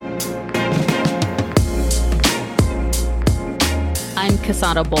I'm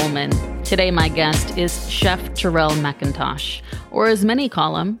Casada Bowman. Today, my guest is Chef Terrell McIntosh, or as many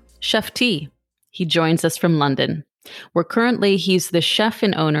call him, Chef T. He joins us from London, where currently he's the chef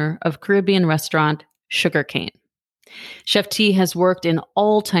and owner of Caribbean restaurant Sugarcane. Chef T has worked in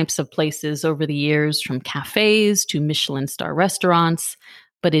all types of places over the years, from cafes to Michelin star restaurants,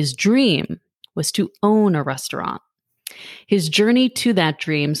 but his dream was to own a restaurant. His journey to that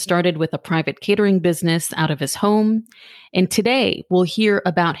dream started with a private catering business out of his home, and today we'll hear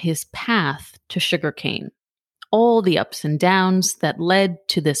about his path to Sugarcane, all the ups and downs that led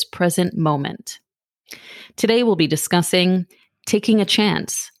to this present moment. Today we'll be discussing taking a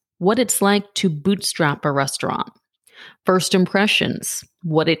chance, what it's like to bootstrap a restaurant, first impressions,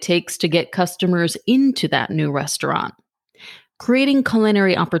 what it takes to get customers into that new restaurant, creating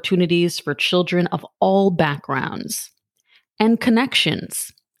culinary opportunities for children of all backgrounds, and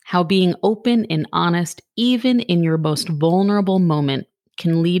connections, how being open and honest, even in your most vulnerable moment,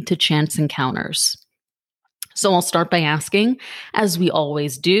 can lead to chance encounters. So I'll start by asking, as we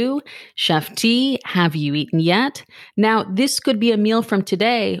always do, Chef T, have you eaten yet? Now, this could be a meal from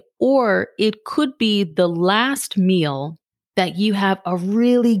today, or it could be the last meal that you have a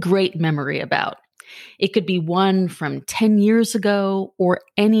really great memory about. It could be one from 10 years ago or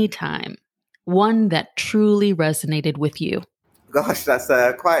any time, one that truly resonated with you. Gosh, that's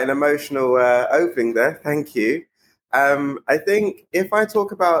quite an emotional opening there. Thank you. I think if I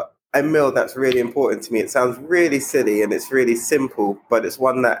talk about a meal that's really important to me, it sounds really silly and it's really simple, but it's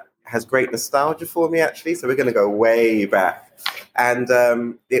one that has great nostalgia for me, actually. So we're going to go way back. And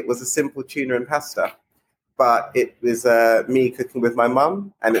it was a simple tuna and pasta, but it was me cooking with my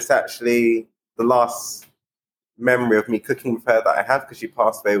mum. And it's actually the last memory of me cooking with her that I have, because she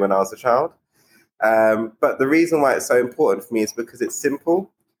passed away when I was a child. But the reason why it's so important for me is because it's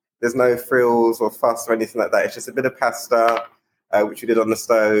simple. There's no frills or fuss or anything like that. It's just a bit of pasta, which we did on the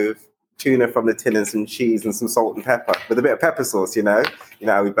stove, tuna from the tin and some cheese and some salt and pepper with a bit of pepper sauce, you know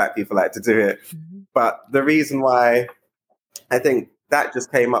how we black people like to do it. Mm-hmm. But the reason why I think that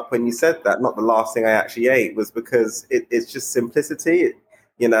just came up when you said that, not the last thing I actually ate, was because it's just simplicity,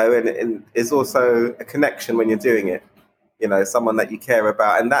 and it's also a connection when you're doing it. Someone that you care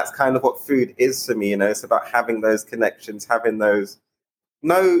about. And that's kind of what food is for me. It's about having those connections, having those,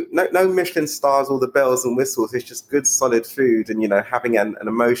 no Michelin stars, all the bells and whistles. It's just good, solid food and, having an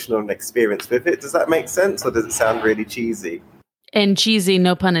emotional experience with it. Does that make sense? Or does it sound really cheesy? And cheesy,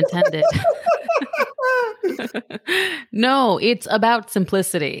 no pun intended. No, it's about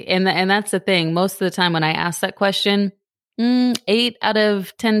simplicity. And that's the thing. Most of the time when I ask that question, 8 out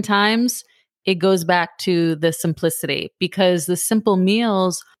of 10 times, it goes back to the simplicity, because the simple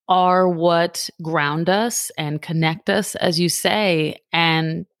meals are what ground us and connect us, as you say.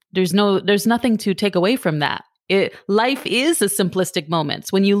 And there's nothing to take away from that. Life is a simplistic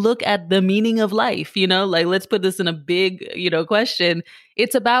moments. When you look at the meaning of life, like, let's put this in a big, question.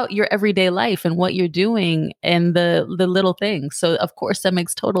 It's about your everyday life and what you're doing and the little things. So of course that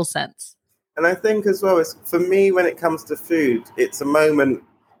makes total sense. And I think as well, for me, when it comes to food, it's a moment,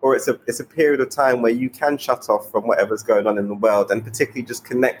 or it's a period of time where you can shut off from whatever's going on in the world and particularly just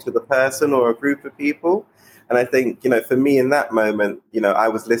connect with a person or a group of people. And I think, for me in that moment, I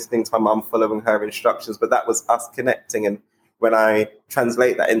was listening to my mum, following her instructions, but that was us connecting. And when I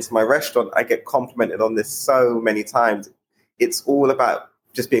translate that into my restaurant, I get complimented on this so many times. It's all about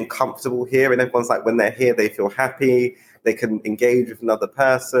just being comfortable here. And everyone's like, when they're here, they feel happy, they can engage with another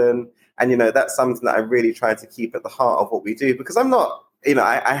person. And, that's something that I really try to keep at the heart of what we do, because I'm not,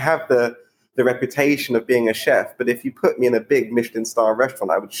 I have the reputation of being a chef, but if you put me in a big Michelin star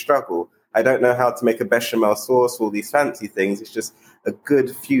restaurant, I would struggle. I don't know how to make a bechamel sauce, all these fancy things. It's just a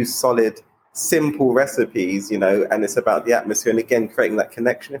good few solid, simple recipes, and it's about the atmosphere and, again, creating that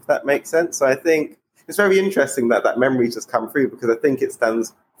connection, if that makes sense. So I think it's very interesting that memory just come through, because I think it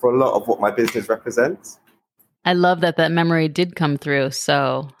stands for a lot of what my business represents. I love that memory did come through.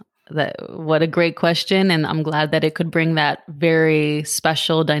 So what a great question. And I'm glad that it could bring that very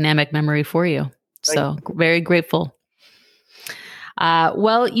special dynamic memory for you. So very grateful.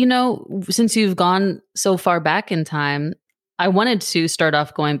 Well, since you've gone so far back in time, I wanted to start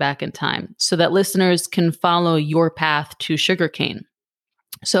off going back in time so that listeners can follow your path to Sugarcane.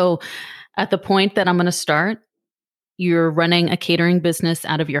 So at the point that I'm going to start, you're running a catering business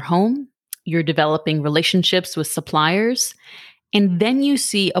out of your home. You're developing relationships with suppliers. And then you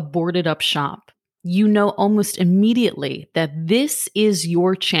see a boarded up shop. You know almost immediately that this is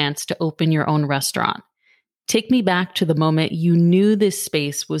your chance to open your own restaurant. Take me back to the moment you knew this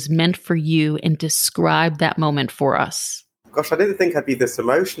space was meant for you and describe that moment for us. Gosh, I didn't think I'd be this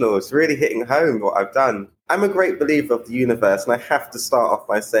emotional. It's really hitting home what I've done. I'm a great believer of the universe, and I have to start off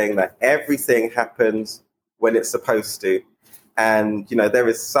by saying that everything happens when it's supposed to. And, there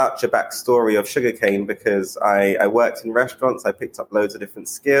is such a backstory of sugarcane because I worked in restaurants. I picked up loads of different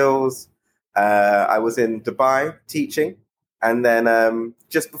skills. I was in Dubai teaching. And then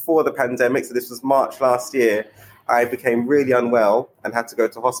just before the pandemic, so this was March last year, I became really unwell and had to go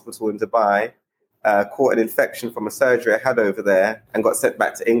to hospital in Dubai, caught an infection from a surgery I had over there and got sent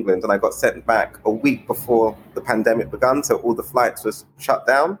back to England. And I got sent back a week before the pandemic began, so all the flights were shut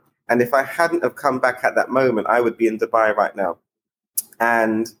down. And if I hadn't have come back at that moment, I would be in Dubai right now.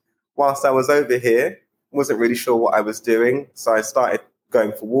 And whilst I was over here, wasn't really sure what I was doing. So I started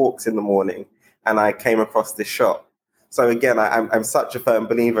going for walks in the morning and I came across this shop. So again, I'm such a firm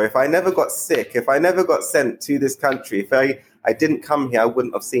believer. If I never got sick, if I never got sent to this country, if I didn't come here, I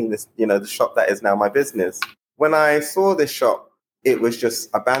wouldn't have seen this, the shop that is now my business. When I saw this shop, it was just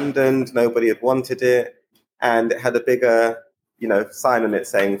abandoned. Nobody had wanted it. And it had a bigger, sign on it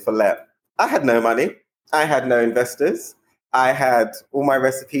saying for let. I had no money. I had no investors. I had all my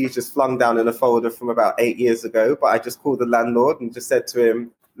recipes just flung down in a folder from about 8 years ago, but I just called the landlord and just said to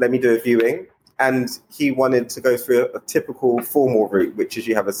him, let me do a viewing. And he wanted to go through a typical formal route, which is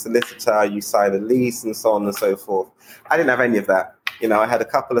you have a solicitor, you sign a lease and so on and so forth. I didn't have any of that. I had a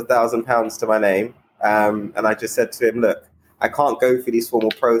couple of £1,000 to my name. And I just said to him, look, I can't go through these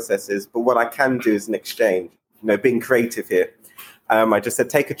formal processes, but what I can do is an exchange, being creative here. I just said,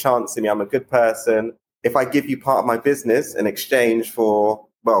 take a chance in me. I'm a good person. If I give you part of my business in exchange for,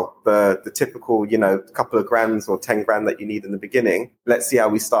 the typical, couple of grands or 10 grand that you need in the beginning, let's see how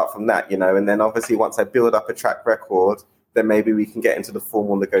we start from that, And then obviously once I build up a track record, then maybe we can get into the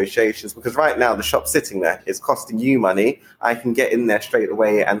formal negotiations. Because right now the shop's sitting there. It's costing you money. I can get in there straight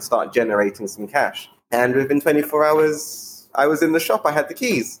away and start generating some cash. And within 24 hours, I was in the shop. I had the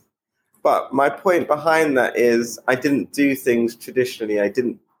keys. But my point behind that is I didn't do things traditionally. I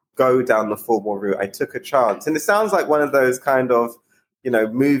didn't go down the formal route. I took a chance. And it sounds like one of those kind of,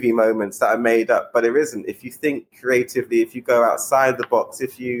 movie moments that are made up, but it isn't. If you think creatively, if you go outside the box,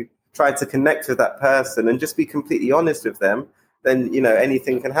 if you try to connect with that person and just be completely honest with them, then,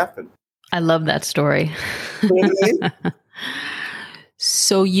 anything can happen. I love that story.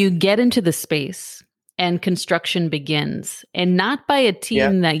 So you get into the space and construction begins, and not by a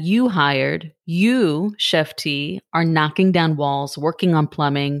team that you hired. You, Chef T, are knocking down walls, working on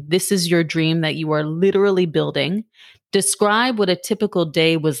plumbing. This is your dream that you are literally building. Describe what a typical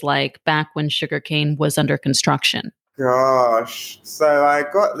day was like back when sugarcane was under construction. Gosh, so I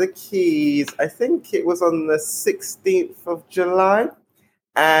got the keys, I think it was on the 16th of July,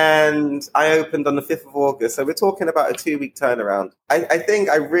 and I opened on the 5th of August. So we're talking about a 2-week turnaround. I think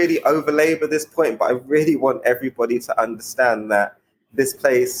I really overlabor this point, but I really want everybody to understand that this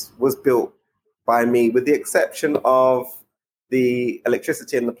place was built by me, with the exception of the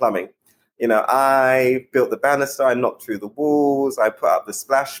electricity and the plumbing. I built the banister, I knocked through the walls, I put up the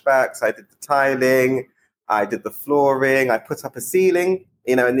splashbacks, I did the tiling, I did the flooring, I put up a ceiling,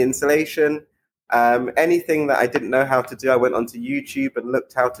 and the insulation. Anything that I didn't know how to do, I went onto YouTube and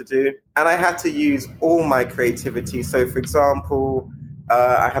looked how to do. And I had to use all my creativity. So, for example,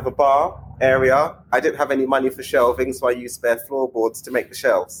 I have a bar area. I didn't have any money for shelving, so I used spare floorboards to make the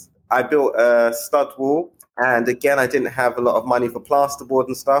shelves. I built a stud wall. And again, I didn't have a lot of money for plasterboard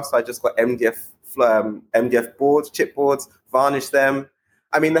and stuff, so I just got MDF boards, chipboards, varnished them.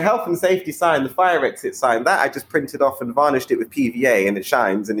 I mean, the health and safety sign, the fire exit sign, that I just printed off and varnished it with PVA, and it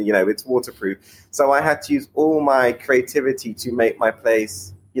shines, and it's waterproof. So I had to use all my creativity to make my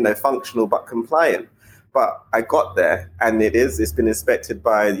place, functional but compliant. But I got there, and it's been inspected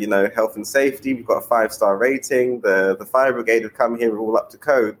by, health and safety. We've got a 5-star rating. The fire brigade have come here, we're all up to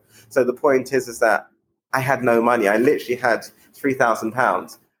code. So the point is that I had no money. I literally had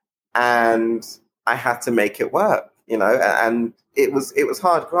 £3,000, and I had to make it work, and it was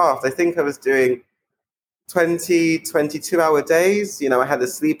hard graft. I think I was doing 22-hour days. I had a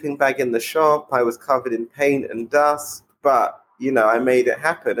sleeping bag in the shop. I was covered in paint and dust, but, I made it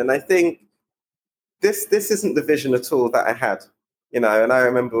happen. And I think this isn't the vision at all that I had, and I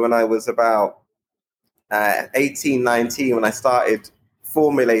remember when I was about 18, 19, when I started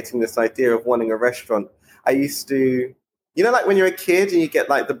formulating this idea of wanting a restaurant, I used to, like when you're a kid and you get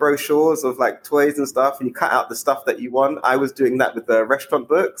like the brochures of like toys and stuff and you cut out the stuff that you want. I was doing that with the restaurant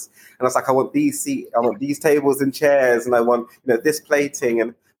books. And I was like, I want these seats, I want these tables and chairs, and I want, this plating.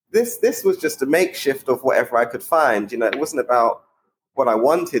 And this was just a makeshift of whatever I could find. It wasn't about what I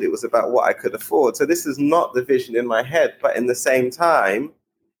wanted. It was about what I could afford. So this is not the vision in my head, but in the same time,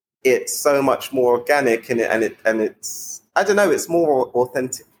 it's so much more organic and it's I don't know, it's more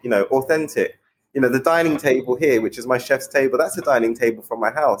authentic, authentic. The dining table here, which is my chef's table, that's a dining table from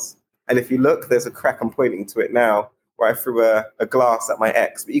my house. And if you look, there's a crack, I'm pointing to it now, where I threw a glass at my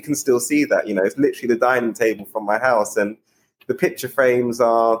ex, but you can still see that, it's literally the dining table from my house. And the picture frames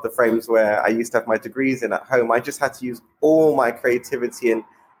are the frames where I used to have my degrees in at home. I just had to use all my creativity,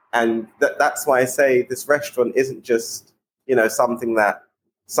 and that's why I say this restaurant isn't just, something that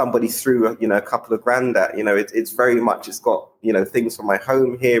somebody threw, a couple of grand at. It's very much, it's got, things from my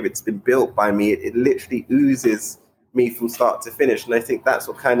home here. It's been built by me. It literally oozes me from start to finish. And I think that's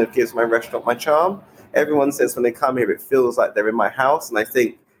what kind of gives my restaurant my charm. Everyone says when they come here, it feels like they're in my house. And I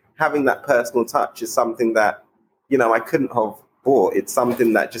think having that personal touch is something that, I couldn't have bought. It's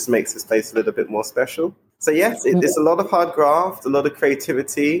something that just makes this place a little bit more special. So yes, it's a lot of hard graft, a lot of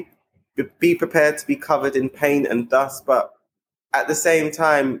creativity. Be prepared to be covered in paint and dust, but at the same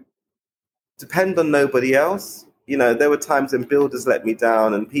time, depend on nobody else. There were times when builders let me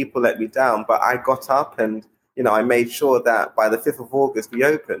down and people let me down, but I got up and, I made sure that by the 5th of August we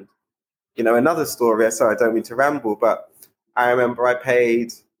opened. Another story, sorry, I don't mean to ramble, but I remember I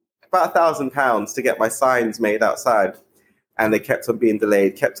paid about £1,000 to get my signs made outside, and they kept on being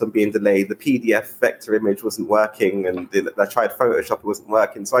delayed. The PDF vector image wasn't working, and I tried Photoshop, it wasn't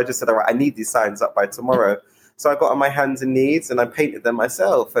working. So I just said, all right, I need these signs up by tomorrow. So I got on my hands and knees and I painted them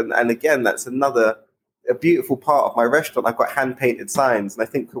myself. And again, that's a beautiful part of my restaurant. I've got hand painted signs. And I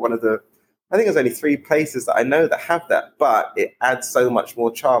think there's only 3 places that I know that have that, but it adds so much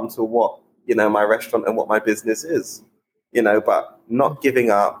more charm to what, my restaurant and what my business is, but not giving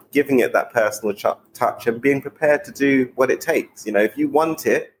up, giving it that personal touch and being prepared to do what it takes. If you want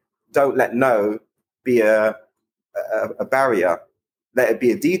it, don't let no be a barrier. Let it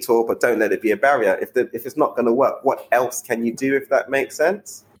be a detour, but don't let it be a barrier. If it's not going to work, what else can you do, if that makes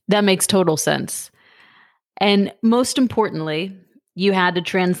sense? That makes total sense. And most importantly, you had to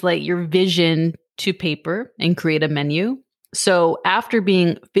translate your vision to paper and create a menu. So after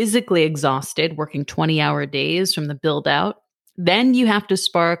being physically exhausted, working 20-hour days from the build out, then you have to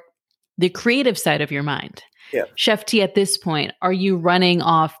spark the creative side of your mind. Yeah. Chef T, at this point, are you running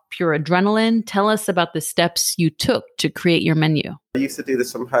off pure adrenaline? Tell us about the steps you took to create your menu. I used to do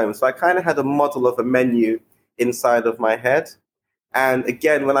this from home. So I kind of had a model of a menu inside of my head. And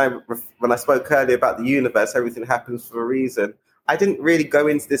again, when I spoke earlier about the universe, everything happens for a reason. I didn't really go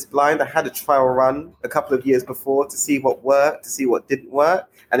into this blind. I had a trial run a couple of years before to see what worked, to see what didn't work.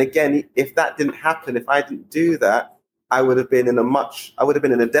 And again, if that didn't happen, if I didn't do that, I would have been in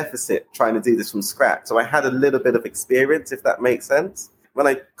a deficit trying to do this from scratch. So I had a little bit of experience, if that makes sense. When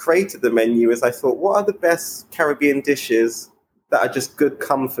I created the menu, I thought, what are the best Caribbean dishes that are just good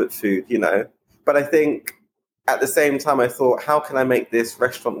comfort food, But I think at the same time, I thought, how can I make this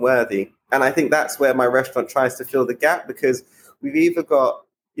restaurant worthy? And I think that's where my restaurant tries to fill the gap, because we've either got,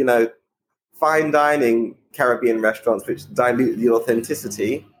 fine dining Caribbean restaurants which dilute the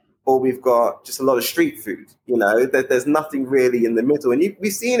authenticity, or we've got just a lot of street food, there's nothing really in the middle. And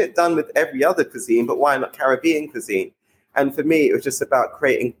we've seen it done with every other cuisine, but why not Caribbean cuisine? And for me, it was just about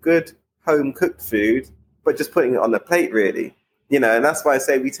creating good home cooked food, but just putting it on the plate, really. And that's why I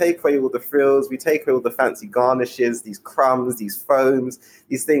say we take away all the frills, we take away all the fancy garnishes, these crumbs, these foams,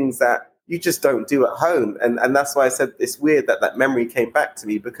 these things that you just don't do at home. And that's why I said it's weird that memory came back to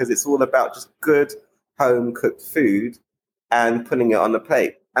me, because it's all about just good home cooked food and putting it on the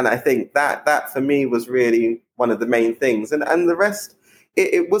plate. And I think that for me was really one of the main things. And the rest,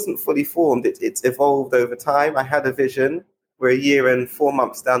 it wasn't fully formed. It's evolved over time. I had a vision. We're a year and 4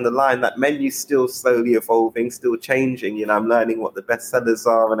 months down the line. That menu's still slowly evolving, still changing. I'm learning what the best sellers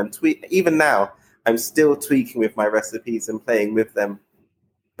are. And even now, I'm still tweaking with my recipes and playing with them.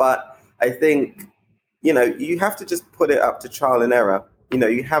 But I think, you have to just put it up to trial and error.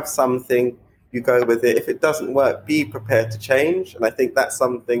 You have something, you go with it. If it doesn't work, be prepared to change. And I think that's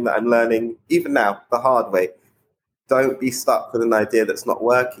something that I'm learning even now, the hard way. Don't be stuck with an idea that's not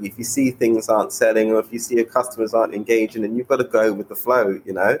working. If you see things aren't selling, or if you see your customers aren't engaging, then you've got to go with the flow,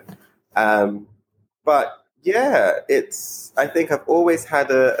 But yeah, I think I've always had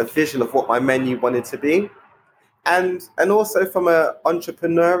a vision of what my menu wanted to be. And also from an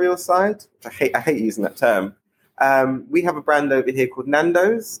entrepreneurial side, I hate using that term. We have a brand over here called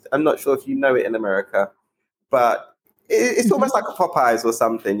Nando's. I'm not sure if you know it in America, but it's almost like a Popeyes or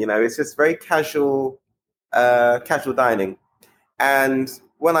something. It's just very casual dining. And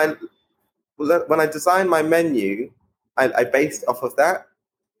when I designed my menu, I based off of that.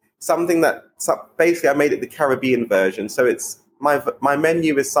 Basically I made it the Caribbean version. So it's my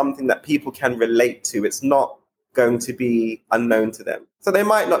menu is something that people can relate to. It's not going to be unknown to them. So they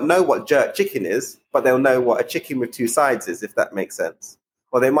might not know what jerk chicken is, but they'll know what a chicken with two sides is, if that makes sense.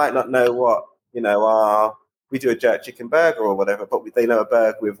 Or they might not know what, we do a jerk chicken burger or whatever, but they know a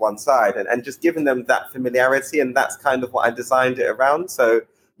burger with one side. And just giving them that familiarity, and that's kind of what I designed it around. So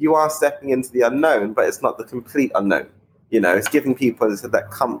you are stepping into the unknown, but it's not the complete unknown. It's giving people that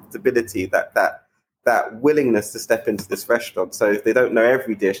comfortability, that willingness to step into this restaurant. So if they don't know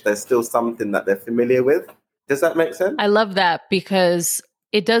every dish, there's still something that they're familiar with. Does that make sense? I love that, because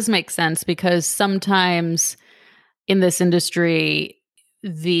it does make sense, because sometimes in this industry,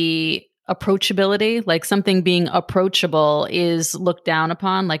 the approachability, like something being approachable, is looked down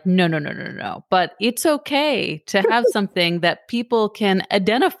upon, like, no. But it's okay to have something that people can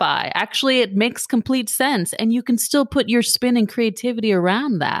identify. Actually, it makes complete sense, and you can still put your spin and creativity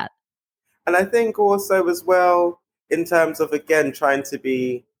around that. And I think also as well, in terms of, again, trying to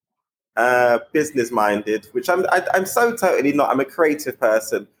be business-minded, which I'm so totally not. I'm a creative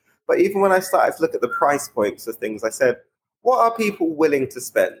person. But even when I started to look at the price points of things, I said, what are people willing to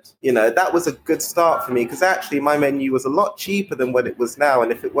spend? That was a good start for me, because actually my menu was a lot cheaper than what it was now.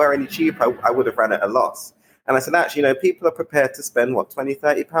 And if it were any cheaper, I would have ran at a loss. And I said, actually, people are prepared to spend, £20,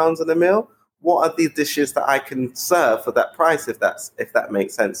 £30 on a meal. What are the dishes that I can serve for that price, if that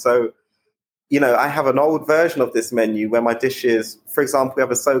makes sense? So, I have an old version of this menu where my dishes, for example, we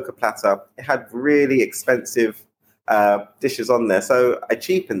have a soca platter. It had really expensive dishes on there. So I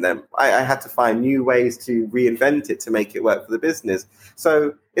cheapened them. I had to find new ways to reinvent it to make it work for the business.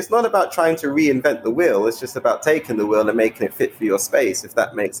 So it's not about trying to reinvent the wheel. It's just about taking the wheel and making it fit for your space, if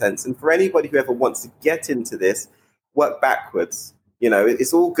that makes sense. And for anybody who ever wants to get into this, work backwards.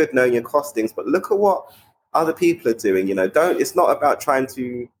 It's all good knowing your costings, but look at what other people are doing. It's not about trying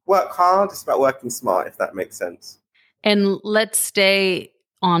to work hard. It's about working smart, if that makes sense. And let's stay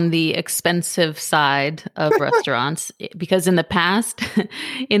on the expensive side of restaurants, because in the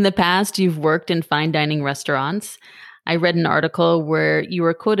past, you've worked in fine dining restaurants. I read an article where you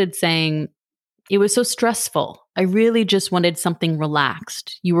were quoted saying, "It was so stressful. I really just wanted something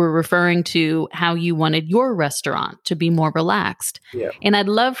relaxed." You were referring to how you wanted your restaurant to be more relaxed. Yeah. And I'd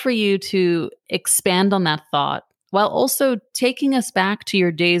love for you to expand on that thought, while also taking us back to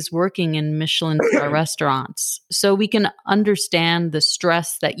your days working in Michelin star restaurants, so we can understand the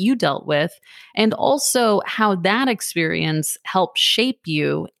stress that you dealt with, and also how that experience helped shape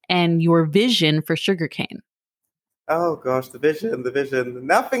you and your vision for Sugarcane. Oh gosh, the vision.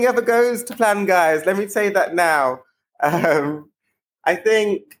 Nothing ever goes to plan, guys. Let me say that now. I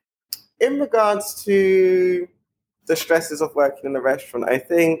think in regards to the stresses of working in a restaurant, I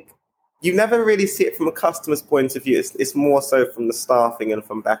think you never really see it from a customer's point of view. It's more so from the staffing and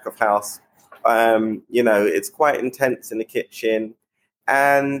from back of house. It's quite intense in the kitchen.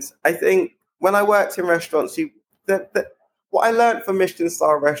 And I think when I worked in restaurants, what I learned from Michelin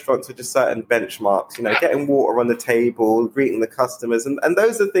star restaurants are just certain benchmarks, getting water on the table, greeting the customers. And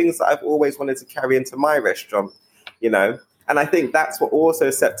those are things that I've always wanted to carry into my restaurant, And I think that's what also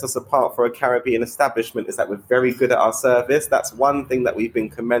sets us apart for a Caribbean establishment, is that we're very good at our service. That's one thing that we've been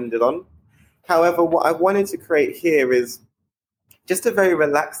commended on. However, what I wanted to create here is just a very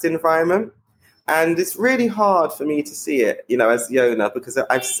relaxed environment. And it's really hard for me to see it, as the owner, because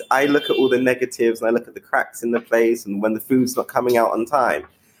I look at all the negatives and I look at the cracks in the place and when the food's not coming out on time.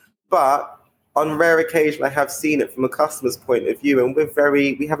 But on rare occasion, I have seen it from a customer's point of view, and we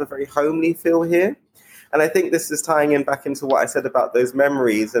have a very homely feel here. And I think this is tying in back into what I said about those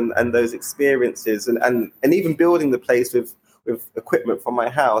memories and those experiences and even building the place with equipment from my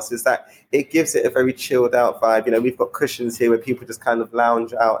house, is that it gives it a very chilled out vibe. We've got cushions here where people just kind of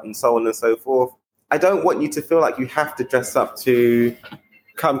lounge out and so on and so forth. I don't want you to feel like you have to dress up to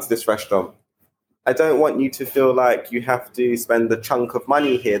come to this restaurant. I don't want you to feel like you have to spend a chunk of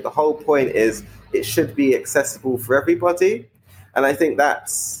money here. The whole point is it should be accessible for everybody. And I think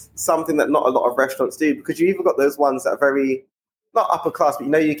that's something that not a lot of restaurants do, because you either got those ones that are very, not upper class,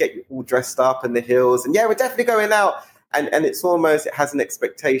 but you get all dressed up in the heels and we're definitely going out. And it's almost, it has an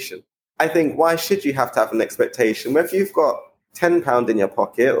expectation. I think, why should you have to have an expectation? Whether you've got £10 in your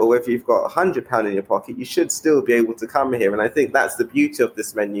pocket or whether you've got £100 in your pocket, you should still be able to come here. And I think that's the beauty of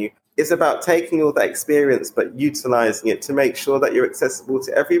this menu. It's about taking all that experience, but utilizing it to make sure that you're accessible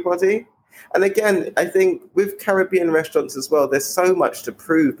to everybody. And again, I think with Caribbean restaurants as well, there's so much to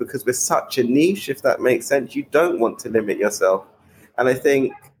prove because we're such a niche, if that makes sense. You don't want to limit yourself. And I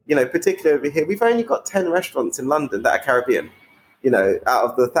think, particularly over here, we've only got 10 restaurants in London that are Caribbean, out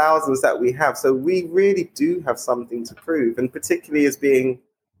of the thousands that we have. So we really do have something to prove. And particularly as being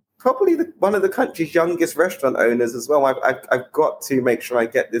probably one of the country's youngest restaurant owners as well, I've got to make sure I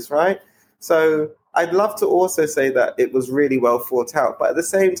get this right. So I'd love to also say that it was really well thought out, but at the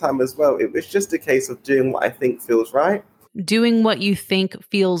same time as well, it was just a case of doing what I think feels right. Doing what you think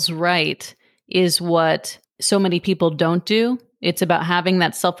feels right is what so many people don't do. It's about having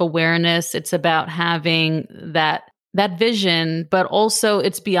that self-awareness. It's about having that vision, but also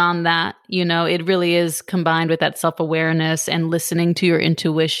it's beyond that. It really is combined with that self-awareness and listening to your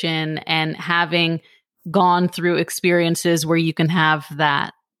intuition and having gone through experiences where you can have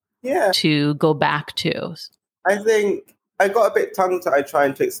that to go back to. I think I got a bit tongue-tied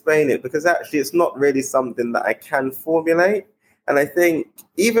trying to explain it because actually it's not really something that I can formulate. And I think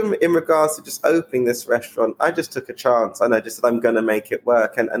even in regards to just opening this restaurant, I just took a chance and I just said, I'm going to make it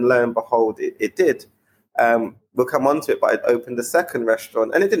work. And lo and behold, it did. We'll come on to it, but I opened a second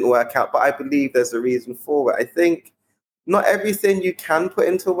restaurant and it didn't work out. But I believe there's a reason for it. I think not everything you can put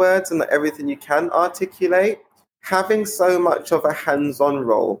into words and not everything you can articulate. Having so much of a hands-on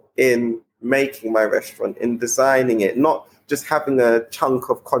role in making my restaurant, in designing it, not just having a chunk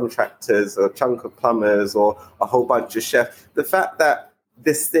of contractors or a chunk of plumbers or a whole bunch of chefs. The fact that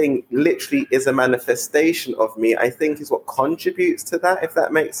this thing literally is a manifestation of me, I think is what contributes to that, if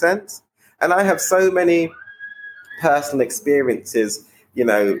that makes sense. And I have so many personal experiences,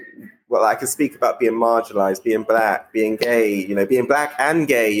 well, I can speak about being marginalized, being black, being gay, being black and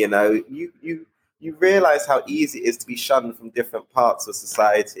gay, you realize how easy it is to be shunned from different parts of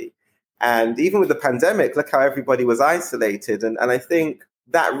society. And even with the pandemic, look how everybody was isolated. And I think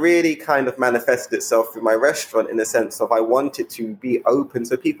that really kind of manifested itself through my restaurant in the sense of I wanted to be open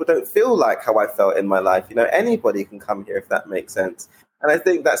so people don't feel like how I felt in my life. Anybody can come here if that makes sense. And I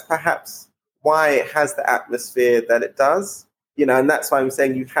think that's perhaps why it has the atmosphere that it does, and that's why I'm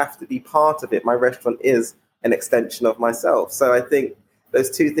saying you have to be part of it. My restaurant is an extension of myself. So I think those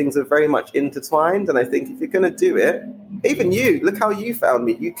two things are very much intertwined. And I think if you're going to do it, even you, look how you found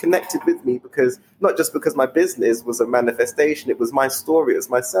me. You connected with me because not just because my business was a manifestation, it was my story, it was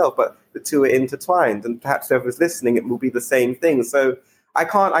myself, but the two are intertwined. And perhaps whoever's listening, it will be the same thing. So I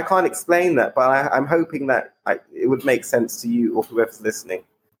can't explain that, but I'm hoping that it would make sense to you or whoever's listening.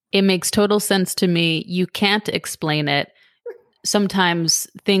 It makes total sense to me. You can't explain it. Sometimes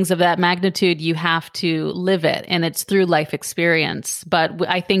things of that magnitude, you have to live it, and it's through life experience. But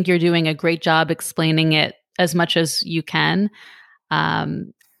I think you're doing a great job explaining it as much as you can.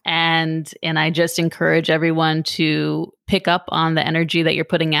 And I just encourage everyone to pick up on the energy that you're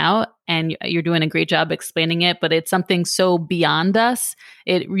putting out, and you're doing a great job explaining it, but it's something so beyond us.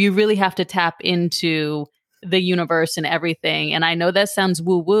 You really have to tap into the universe and everything. And I know that sounds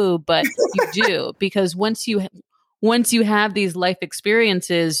woo-woo, but you do, because once you have these life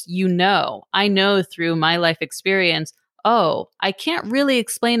experiences, I know through my life experience, I can't really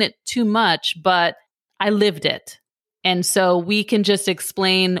explain it too much, but I lived it. And so we can just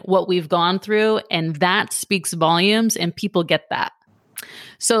explain what we've gone through, and that speaks volumes, and people get that.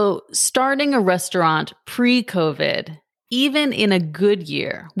 So starting a restaurant pre-COVID, even in a good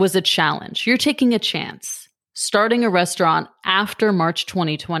year, was a challenge. You're taking a chance. Starting a restaurant after March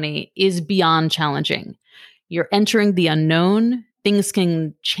 2020 is beyond challenging. You're entering the unknown. Things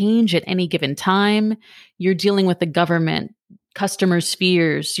can change at any given time. You're dealing with the government, customers'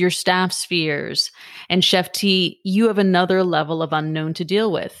 fears, your staff's fears. And Chef T, you have another level of unknown to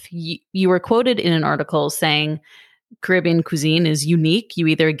deal with. You were quoted in an article saying, Caribbean cuisine is unique. You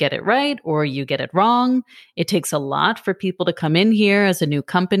either get it right or you get it wrong. It takes a lot for people to come in here as a new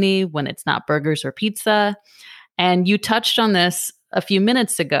company when it's not burgers or pizza. And you touched on this a few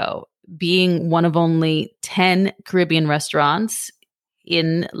minutes ago, being one of only 10 Caribbean restaurants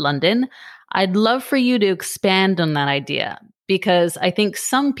in London. I'd love for you to expand on that idea, because I think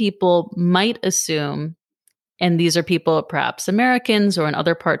some people might assume, and these are people, perhaps Americans or in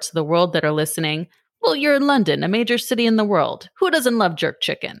other parts of the world that are listening, well, you're in London, a major city in the world. Who doesn't love jerk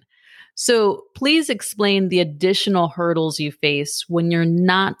chicken? So please explain the additional hurdles you face when you're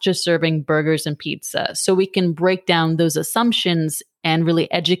not just serving burgers and pizza, so we can break down those assumptions and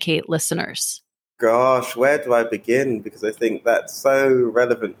really educate listeners. Gosh, where do I begin? Because I think that's so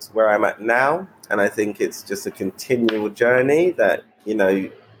relevant to where I'm at now. And I think it's just a continual journey that,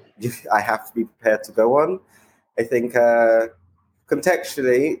 I have to be prepared to go on. I think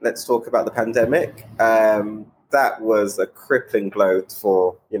contextually, let's talk about the pandemic. That was a crippling blow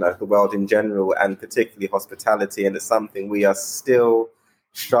for, the world in general, and particularly hospitality. And it's something we are still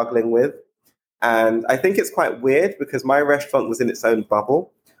struggling with. And I think it's quite weird because my restaurant was in its own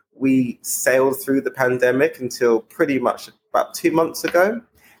bubble. We sailed through the pandemic until pretty much about 2 months ago.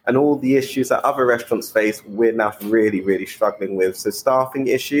 And all the issues that other restaurants face, we're now really, really struggling with. So staffing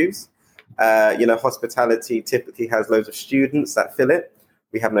issues, hospitality typically has loads of students that fill it.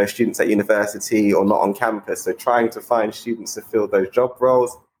 we have no students at university or not on campus. So trying to find students to fill those job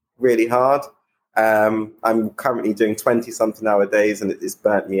roles, really hard. I'm currently doing 20-something hour days and it's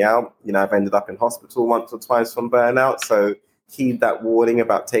burnt me out. I've ended up in hospital once or twice from burnout. So heed that warning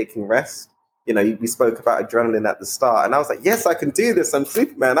about taking rest. We spoke about adrenaline at the start and I was like, yes, I can do this. I'm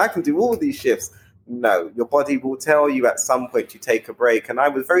Superman. I can do all these shifts. No, your body will tell you at some point to take a break. And I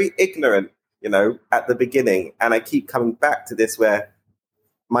was very ignorant, at the beginning. And I keep coming back to this where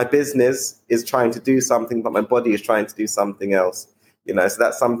my business is trying to do something, but my body is trying to do something else. So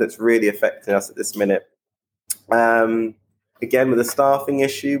that's something that's really affecting us at this minute. Again, with the staffing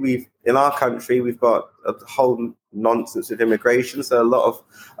issue, in our country, we've got a whole nonsense with immigration. So a lot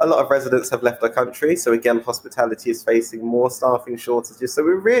of residents have left our country. So again, hospitality is facing more staffing shortages. So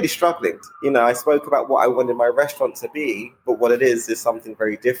we're really struggling. I spoke about what I wanted my restaurant to be, but what it is something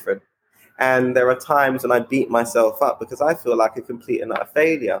very different. And there are times when I beat myself up because I feel like a complete and utter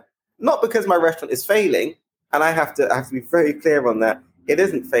failure. Not because my restaurant is failing, and I have to be very clear on that. It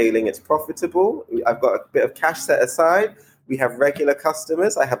isn't failing, it's profitable. I've got a bit of cash set aside. We have regular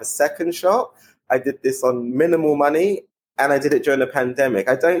customers. I have a second shop. I did this on minimal money, and I did it during a pandemic.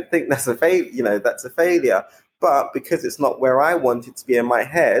 I don't think that's a failure. But because it's not where I want it to be in my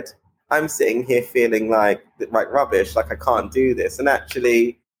head, I'm sitting here feeling like rubbish, like I can't do this. And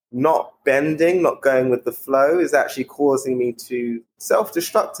actually, not bending, not going with the flow is actually causing me to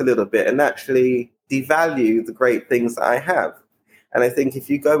self-destruct a little bit and actually devalue the great things that I have. And I think if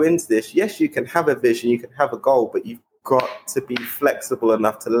you go into this, yes, you can have a vision, you can have a goal, but you've got to be flexible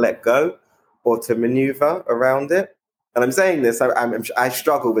enough to let go or to maneuver around it. And I'm saying this, I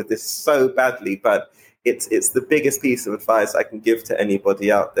struggle with this so badly, but it's the biggest piece of advice I can give to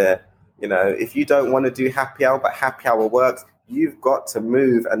anybody out there. If you don't want to do happy hour, but happy hour works, you've got to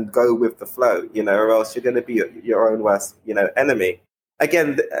move and go with the flow, or else you're going to be your own worst, enemy.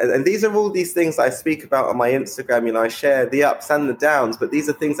 Again, and these are all these things I speak about on my Instagram. I share the ups and the downs, but these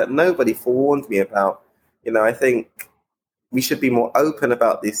are things that nobody forewarned me about. I think we should be more open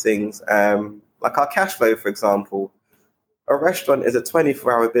about these things. Like our cash flow, for example. A restaurant is a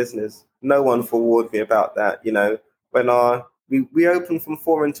 24-hour business. No one forewarned me about that. When we open from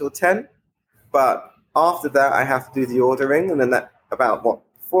 4 until 10, but after that, I have to do the ordering, and then about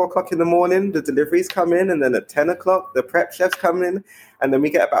 4 o'clock in the morning, the deliveries come in, and then at 10 o'clock, the prep chefs come in, and then we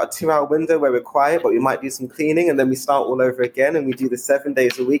get about a 2-hour window where we're quiet, but we might do some cleaning, and then we start all over again, and we do this 7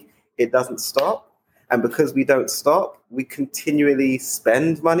 days a week. It doesn't stop, and because we don't stop, we continually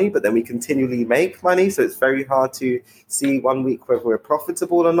spend money, but then we continually make money, so it's very hard to see one week whether we're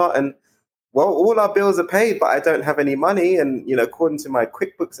profitable or not, and well, all our bills are paid, but I don't have any money. And, according to my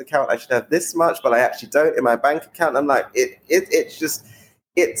QuickBooks account, I should have this much, but I actually don't in my bank account. I'm like, it's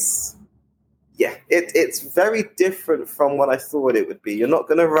very different from what I thought it would be. You're not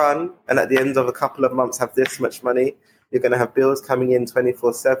going to run and at the end of a couple of months have this much money. You're going to have bills coming in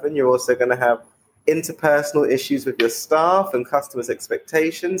 24/7. You're also going to have interpersonal issues with your staff and customers'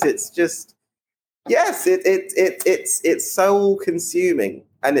 expectations. It's just, yes, it's so consuming.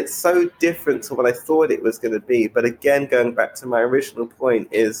 And it's so different to what I thought it was going to be. But again, going back to my original point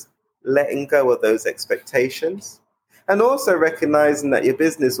is letting go of those expectations and also recognizing that your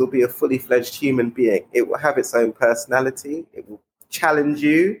business will be a fully fledged human being. It will have its own personality. It will challenge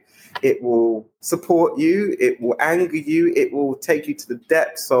you. It will support you. It will anger you. It will take you to the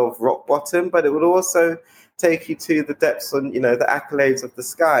depths of rock bottom, but it will also take you to the depths on, the accolades of the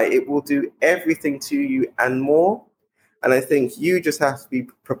sky. It will do everything to you and more. And I think you just have to be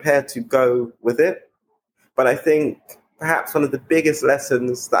prepared to go with it. But I think perhaps one of the biggest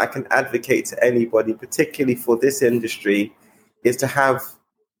lessons that I can advocate to anybody, particularly for this industry, is to have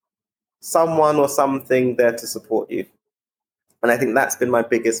someone or something there to support you. And I think that's been my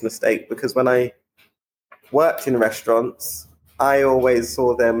biggest mistake, because when I worked in restaurants, I always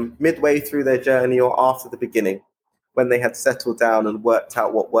saw them midway through their journey or after the beginning, when they had settled down and worked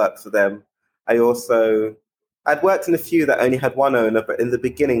out what worked for them. I'd worked in a few that only had one owner, but in the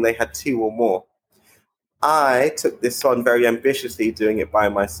beginning they had 2 or more. I took this on very ambitiously, doing it by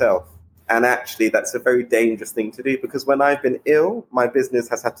myself. And actually, that's a very dangerous thing to do, because when I've been ill, my business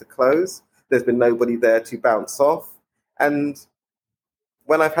has had to close. There's been nobody there to bounce off. And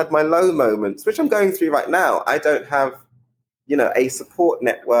when I've had my low moments, which I'm going through right now, I don't have, a support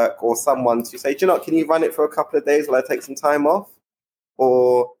network or someone to say, can you run it for a couple of days while I take some time off?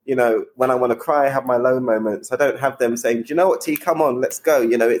 Or, when I want to cry, I have my low moments. I don't have them saying, T, come on, let's go.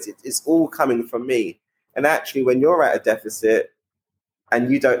 It's all coming from me. And actually, when you're at a deficit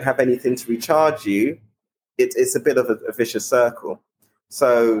and you don't have anything to recharge you, it's a bit of a vicious circle.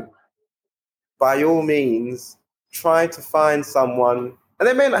 So by all means, try to find someone And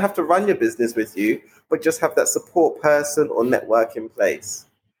they may not have to run your business with you, but just have that support person or network in place,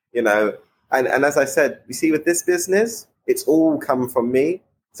 you know. And as I said, you see with this business, it's all come from me.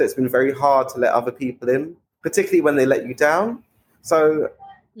 So it's been very hard to let other people in, particularly when they let you down. So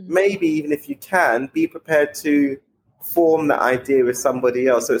maybe even if you can, be prepared to form that idea with somebody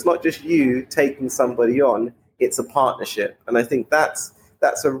else. So it's not just you taking somebody on, it's a partnership. And I think that's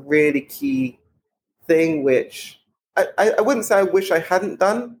a really key thing, which I wouldn't say I wish I hadn't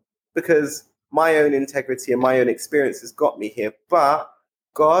done, because my own integrity and my own experiences got me here. But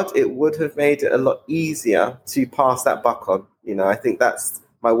God, it would have made it a lot easier to pass that buck on. You know, I think that's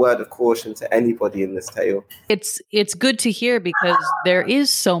my word of caution to anybody in this tale. It's good to hear, because there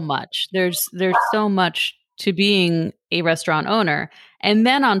is so much. There's so much to being a restaurant owner. And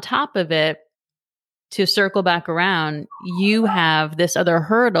then on top of it, to circle back around, you have this other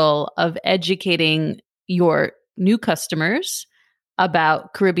hurdle of educating your new customers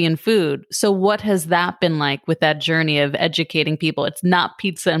about Caribbean food. So what has that been like with that journey of educating people? It's not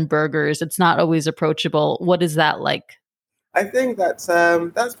pizza and burgers. It's not always approachable. What is that like? I think that's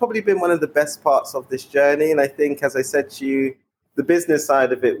probably been one of the best parts of this journey. And I think, as I said to you, the business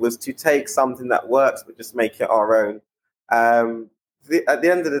side of it was to take something that works, but just make it our own. At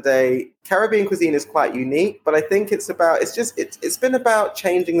the end of the day, Caribbean cuisine is quite unique, but I think it's been about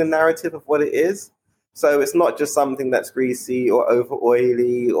changing the narrative of what it is. So it's not just something that's greasy or over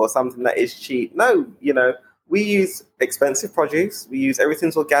oily or something that is cheap. No, you know, we use expensive produce. We use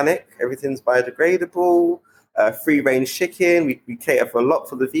everything's organic, everything's biodegradable. Free range chicken. We cater for a lot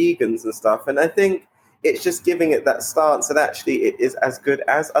for the vegans and stuff. And I think it's just giving it that stance that actually it is as good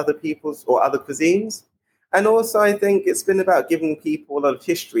as other people's or other cuisines. And also, I think it's been about giving people a lot of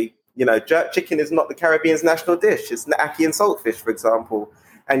history. You know, jerk chicken is not the Caribbean's national dish. It's ackee and saltfish, for example.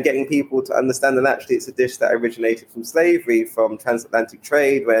 And getting people to understand that actually it's a dish that originated from slavery, from transatlantic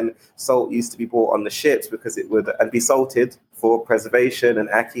trade, when salt used to be bought on the ships because it would and be salted for preservation, and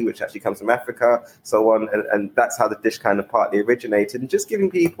ackee, which actually comes from Africa, so on. And that's how the dish kind of partly originated. And just giving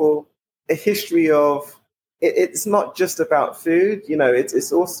people a history of it's not just about food. You know,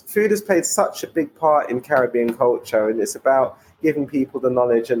 it's also food has played such a big part in Caribbean culture, and it's about giving people the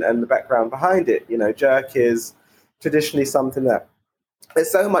knowledge and the background behind it. You know, jerk is traditionally something that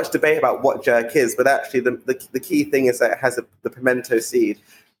there's so much debate about what jerk is, but actually the key thing is that it has the pimento seed.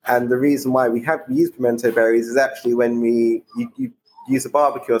 And the reason why we use pimento berries is actually when you use a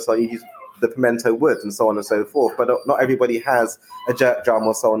barbecue or so, you use the pimento wood and so on and so forth. But not everybody has a jerk drum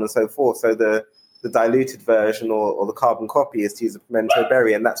or so on and so forth. So the diluted version or the carbon copy is to use a pimento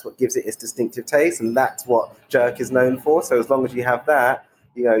berry, and that's what gives it its distinctive taste, and that's what jerk is known for. So as long as you have that,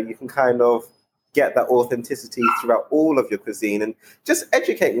 you know, you can kind of get that authenticity throughout all of your cuisine, and just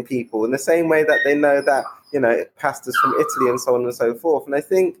educating people in the same way that they know that, you know, pasta's from Italy and so on and so forth. And I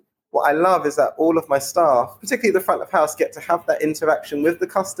think what I love is that all of my staff, particularly the front of house, get to have that interaction with the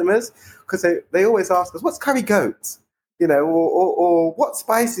customers, because they always ask us, what's curry goat? You know, or what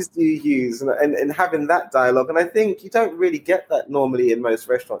spices do you use? And having that dialogue. And I think you don't really get that normally in most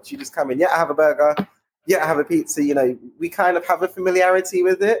restaurants. You just come in, yeah, I have a burger, yeah, I have a pizza. You know, we kind of have a familiarity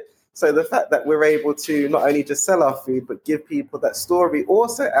with it. So the fact that we're able to not only just sell our food, but give people that story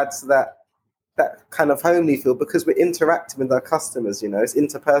also adds to that kind of homely feel, because we're interacting with our customers. You know, it's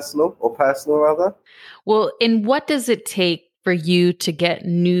interpersonal, or personal rather. Well, and what does it take for you to get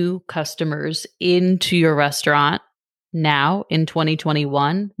new customers into your restaurant now in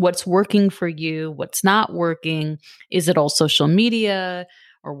 2021? What's working for you? What's not working? Is it all social media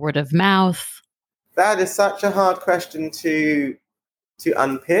or word of mouth? That is such a hard question to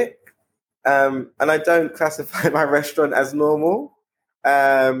unpick. And I don't classify my restaurant as normal.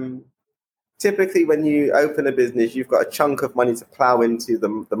 Typically, when you open a business, you've got a chunk of money to plow into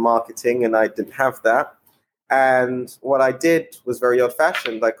the marketing, and I didn't have that. And what I did was very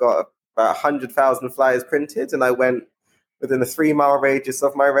old-fashioned. I got about 100,000 flyers printed, and I went within a 3-mile radius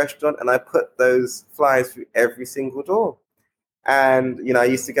of my restaurant, and I put those flyers through every single door. And, you know, I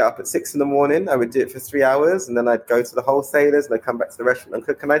used to get up at 6 a.m. I would do it for 3 hours, and then I'd go to the wholesalers and I'd come back to the restaurant and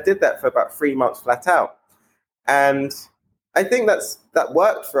cook. And I did that for about 3 months flat out. And I think that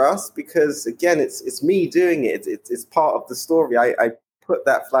worked for us because, again, it's me doing it. It's part of the story. I put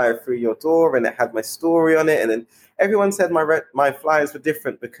that flyer through your door, and it had my story on it. And then everyone said my flyers were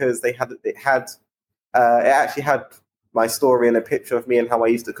different because it actually had my story and a picture of me and how I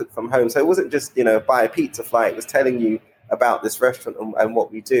used to cook from home. So it wasn't just, you know, buy a pizza flyer. It was telling you about this restaurant and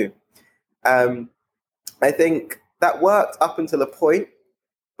what we do. I think that worked up until a point,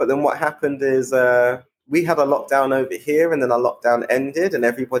 but then what happened is we had a lockdown over here, and then our lockdown ended, and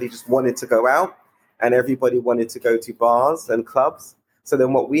everybody just wanted to go out, and everybody wanted to go to bars and clubs. So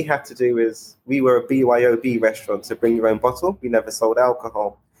then what we had to do is, we were a BYOB restaurant, so bring your own bottle. We never sold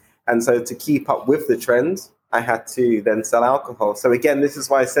alcohol. And so to keep up with the trends, I had to then sell alcohol. So again, this is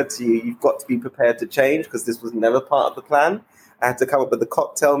why I said to you, you've got to be prepared to change, because this was never part of the plan. I had to come up with a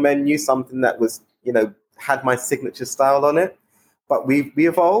cocktail menu, something that was, had my signature style on it. But we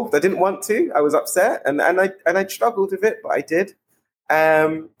evolved. I didn't want to. I was upset, and I struggled with it, but I did.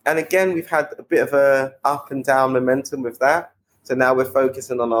 And again, we've had a bit of a up and down momentum with that. So now we're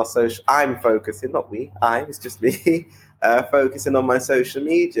focusing on our social. I'm focusing, not we. It's just me focusing on my social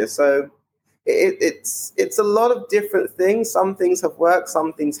media. So it's a lot of different things. Some things have worked,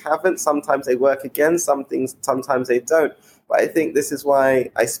 some things haven't. Sometimes they work again. Sometimes they don't. But I think this is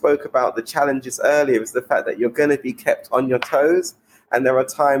why I spoke about the challenges earlier, is the fact that you're going to be kept on your toes. And there are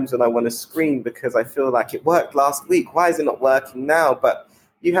times when I want to scream because I feel like it worked last week. Why is it not working now? But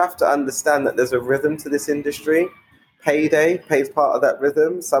you have to understand that there's a rhythm to this industry. Payday plays part of that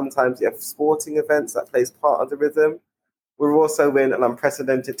rhythm. Sometimes you have sporting events that plays part of the rhythm. We're also in an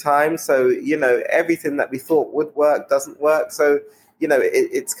unprecedented time. So, everything that we thought would work doesn't work. So,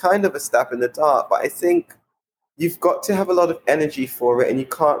 it's kind of a stab in the dark. But I think you've got to have a lot of energy for it, and you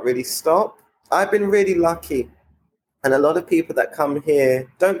can't really stop. I've been really lucky. And a lot of people that come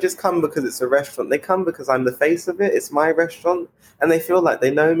here don't just come because it's a restaurant. They come because I'm the face of it. It's my restaurant. And they feel like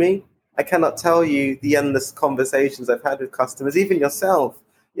they know me. I cannot tell you the endless conversations I've had with customers, even yourself.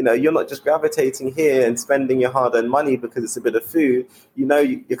 You're not just gravitating here and spending your hard-earned money because it's a bit of food.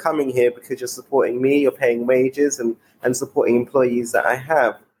 You're coming here because you're supporting me, you're paying wages and supporting employees that I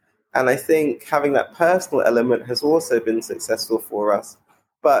have. And I think having that personal element has also been successful for us.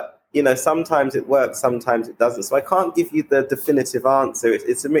 But sometimes it works, sometimes it doesn't. So I can't give you the definitive answer.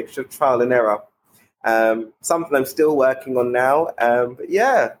 It's a mixture of trial and error. Something I'm still working on now. But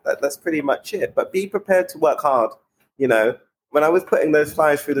yeah, that's pretty much it. But be prepared to work hard. When I was putting those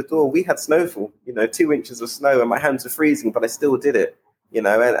flyers through the door, we had snowfall, 2 inches of snow, and my hands were freezing, but I still did it,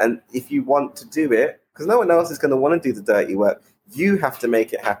 and if you want to do it, because no one else is going to want to do the dirty work, you have to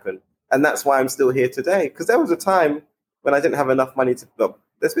make it happen. And that's why I'm still here today. Because there was a time when I didn't have enough money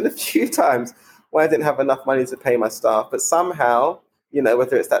there's been a few times where I didn't have enough money to pay my staff, but somehow,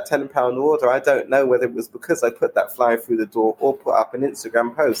 whether it's that £10 order, I don't know whether it was because I put that flyer through the door or put up an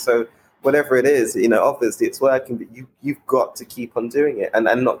Instagram post. So whatever it is, obviously it's working, but you've got to keep on doing it and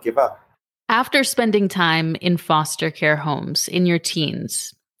not give up. After spending time in foster care homes in your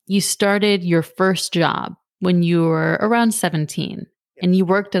teens, you started your first job when you were around 17, and you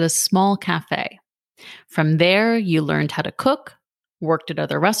worked at a small cafe. From there, you learned how to cook, worked at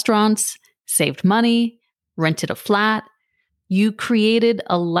other restaurants, saved money, rented a flat. You created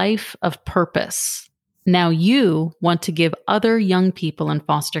a life of purpose. Now you want to give other young people in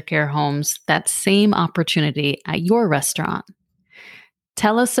foster care homes that same opportunity at your restaurant.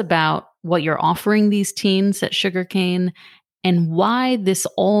 Tell us about what you're offering these teens at Sugarcane and why this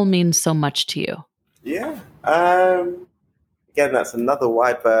all means so much to you. Yeah. Again, that's another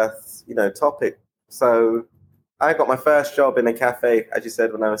wide berth, topic. So I got my first job in a cafe, as you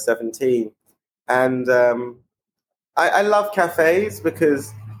said, when I was 17. And I love cafes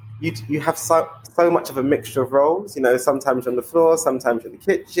because you have so much of a mixture of roles. Sometimes you're on the floor, sometimes you're in the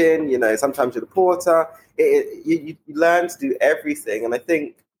kitchen, sometimes you're the porter. You learn to do everything. And I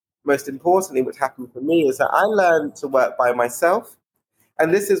think most importantly, what happened for me is that I learned to work by myself.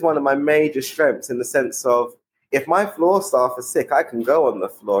 And this is one of my major strengths in the sense of, if my floor staff are sick, I can go on the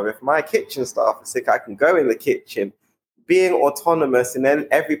floor. If my kitchen staff are sick, I can go in the kitchen. Being autonomous in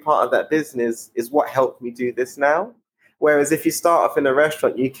every part of that business is what helped me do this now. Whereas if you start off in a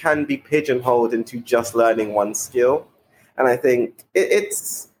restaurant, you can be pigeonholed into just learning one skill. And I think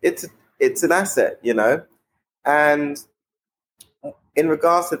it's an asset, And in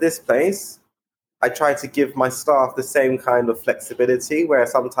regards to this place, I try to give my staff the same kind of flexibility, where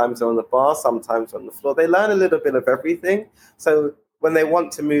sometimes they're on the bar, sometimes on the floor. They learn a little bit of everything. So when they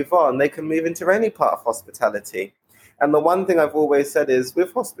want to move on, they can move into any part of hospitality. And the one thing I've always said is,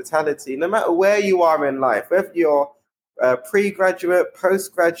 with hospitality, no matter where you are in life, whether you're pre-graduate,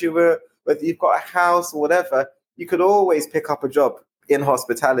 postgraduate, whether you've got a house or whatever, you could always pick up a job in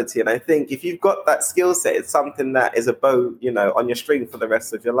hospitality. And I think if you've got that skill set, it's something that is a bow, on your string for the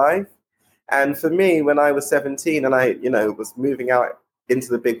rest of your life. And for me, when I was 17 and I, was moving out into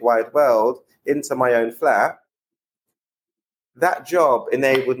the big wide world, into my own flat, that job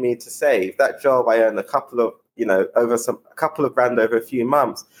enabled me to save. That job, I earned a couple of grand over a few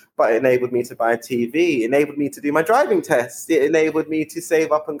months, but it enabled me to buy a TV, enabled me to do my driving test. It enabled me to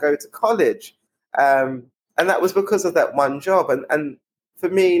save up and go to college. And that was because of that one job. And for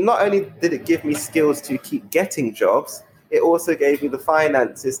me, not only did it give me skills to keep getting jobs, it also gave me the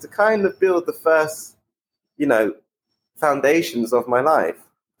finances to kind of build the first, foundations of my life.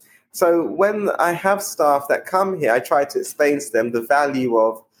 So when I have staff that come here, I try to explain to them the value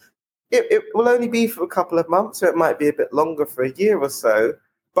of it will only be for a couple of months, so it might be a bit longer for a year or so,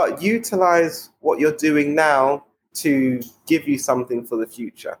 but utilize what you're doing now to give you something for the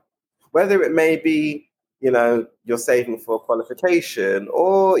future. Whether it may be, you're saving for a qualification,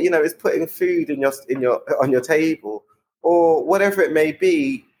 or, it's putting food on your table, or whatever it may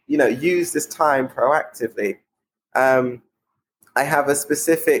be, use this time proactively. I have a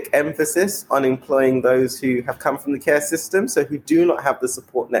specific emphasis on employing those who have come from the care system, so who do not have the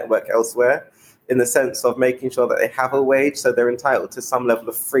support network elsewhere, in the sense of making sure that they have a wage, so they're entitled to some level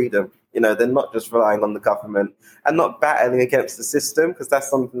of freedom. They're not just relying on the government and not battling against the system, because that's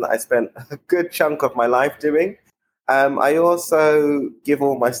something that I spent a good chunk of my life doing. I also give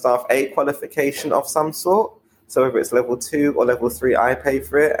all my staff a qualification of some sort. So whether it's level 2 or level 3, I pay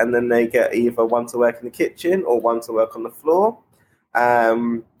for it, and then they get either one to work in the kitchen or one to work on the floor.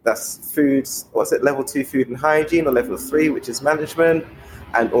 That's foods, level 2 food and hygiene, or level 3, which is management,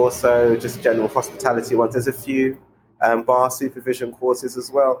 and also just general hospitality ones. There's a few bar supervision courses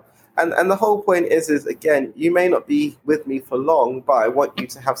as well. And the whole point is again, you may not be with me for long, but I want you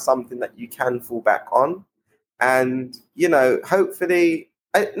to have something that you can fall back on. And, hopefully,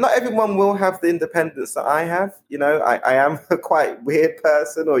 not everyone will have the independence that I have. I am a quite weird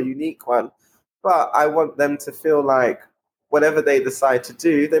person or unique one, but I want them to feel like whatever they decide to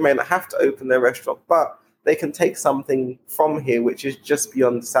do, they may not have to open their restaurant, but they can take something from here which is just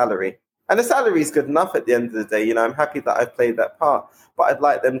beyond the salary. And the salary is good enough at the end of the day. I'm happy that I've played that part, but I'd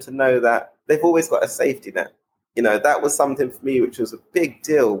like them to know that they've always got a safety net. That was something for me which was a big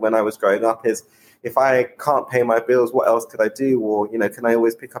deal when I was growing up, is if I can't pay my bills, what else could I do? Or, can I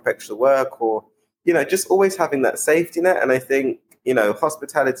always pick up extra work? Or, just always having that safety net. And I think,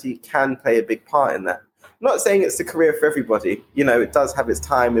 hospitality can play a big part in that. I'm not saying it's the career for everybody. It does have its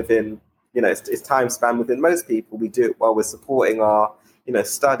time within, its time span within most people. We do it while we're supporting our,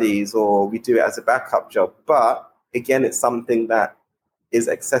 studies, or we do it as a backup job. But again, it's something that is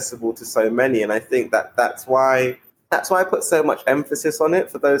accessible to so many. And I think that's why I put so much emphasis on it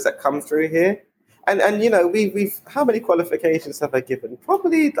for those that come through here. And we've how many qualifications have I given?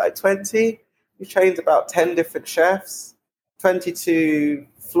 Probably like 20. We've trained about 10 different chefs, 22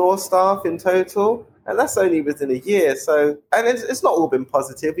 floor staff in total. And that's only within a year. So, and it's not all been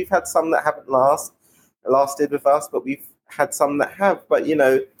positive. We've had some that haven't lasted with us, but we've had some that have. But,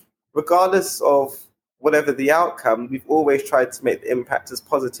 regardless of whatever the outcome, we've always tried to make the impact as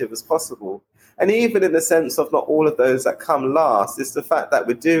positive as possible. And even in the sense of not all of those that come last, it's the fact that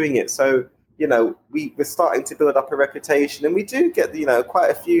we're doing it. So, we're starting to build up a reputation, and we do get,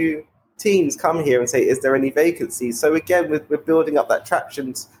 quite a few teams come here and say, is there any vacancies? So again, we're building up that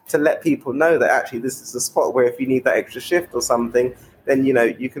traction to let people know that actually this is a spot where if you need that extra shift or something, then,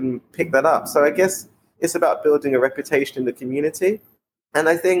 you can pick that up. So I guess it's about building a reputation in the community. And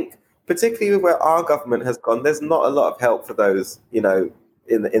I think particularly where our government has gone, there's not a lot of help for those,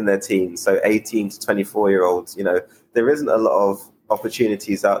 in their teens. So 18 to 24-year-olds, there isn't a lot of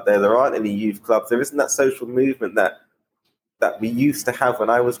opportunities out there. There aren't any youth clubs. There isn't that social movement that we used to have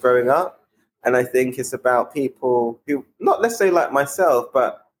when I was growing up. And I think it's about people who, not necessarily like myself,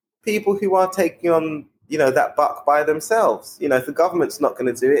 but people who are taking on, that buck by themselves. If the government's not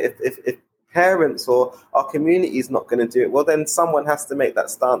going to do it, if parents or our community is not going to do it, well, then someone has to make that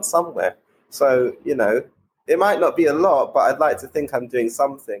stance somewhere. So, it might not be a lot, but I'd like to think I'm doing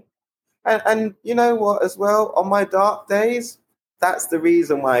something. And you know what, as well, on my dark days, that's the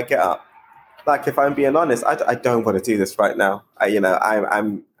reason why I get up. Like, if I'm being honest, I don't want to do this right now.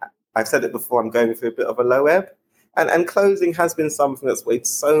 I've said it before, I'm going through a bit of a low ebb. And closing has been something that's weighed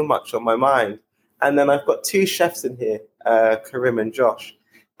so much on my mind. And then I've got 2 chefs in here, Karim and Josh.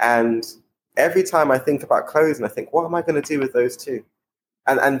 And every time I think about closing, I think, what am I going to do with those 2?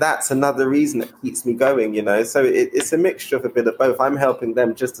 And that's another reason that keeps me going, So it's a mixture of a bit of both. I'm helping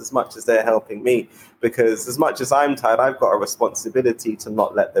them just as much as they're helping me, because as much as I'm tired, I've got a responsibility to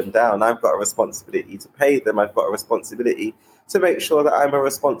not let them down. I've got a responsibility to pay them. I've got a responsibility to make sure that I'm a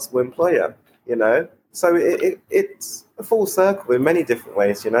responsible employer, So it's a full circle in many different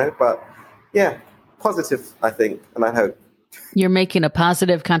ways, But yeah, positive, I think, and I hope. You're making a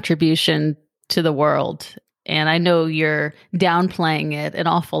positive contribution to the world. And I know you're downplaying it an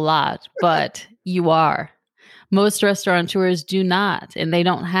awful lot, but you are. Most restaurateurs do not, and they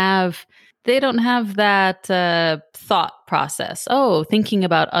don't have that thought process. Oh, thinking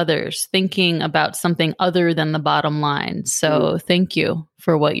about others, thinking about something other than the bottom line. So thank you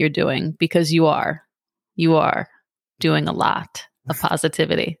for what you're doing, because you are. doing a lot of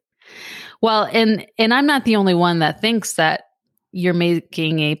positivity. Well, and I'm not the only one that thinks that you're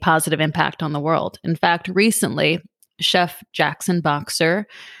making a positive impact on the world. In fact, recently, Chef Jackson Boxer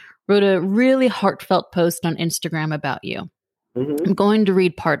wrote a really heartfelt post on Instagram about you. Mm-hmm. I'm going to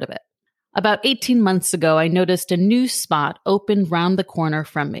read part of it. About 18 months ago, I noticed a new spot opened round the corner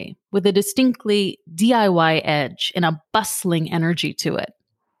from me with a distinctly DIY edge and a bustling energy to it.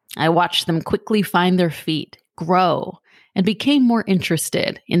 I watched them quickly find their feet, grow, and became more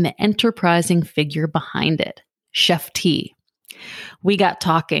interested in the enterprising figure behind it, Chef T. We got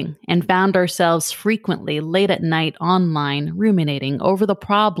talking and found ourselves frequently late at night online ruminating over the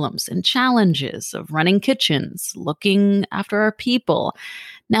problems and challenges of running kitchens, looking after our people,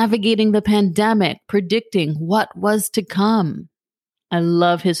 navigating the pandemic, predicting what was to come. I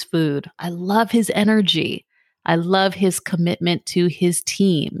love his food. I love his energy. I love his commitment to his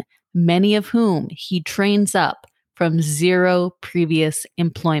team, many of whom he trains up from zero previous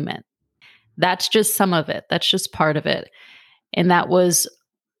employment. That's just some of it. That's just part of it. And that was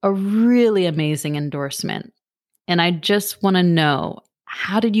a really amazing endorsement. And I just want to know,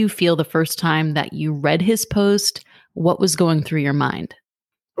 how did you feel the first time that you read his post? What was going through your mind?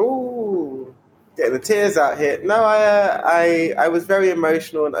 Ooh, getting the tears out here. No, I was very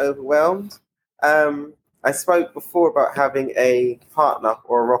emotional and overwhelmed. I spoke before about having a partner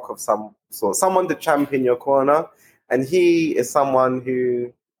or a rock of some sort, someone to champion your corner. And he is someone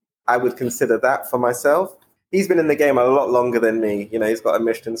who I would consider that for myself. He's been in the game a lot longer than me. You know, he's got a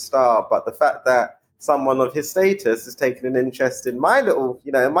Michelin star, but the fact that someone of his status has taken an interest in my little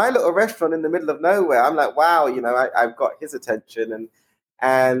restaurant in the middle of nowhere, I'm like, wow, you know, I've got his attention,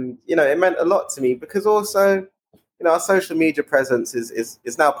 and you know, it meant a lot to me because also, you know, our social media presence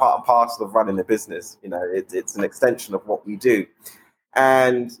is now part and parcel of running a business. You know, it's an extension of what we do,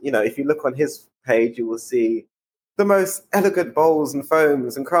 and you know, if you look on his page, you will see the most elegant bowls and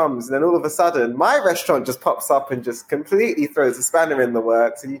foams and crumbs. And then all of a sudden, my restaurant just pops up and just completely throws a spanner in the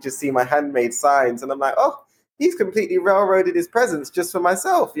works. And you just see my handmade signs. And I'm like, oh, he's completely railroaded his presence just for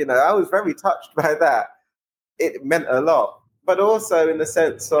myself. You know, I was very touched by that. It meant a lot. But also in the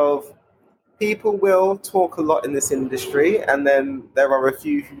sense of people will talk a lot in this industry. And then there are a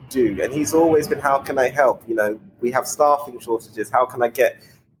few who do. And he's always been, how can I help? You know, we have staffing shortages. How can I get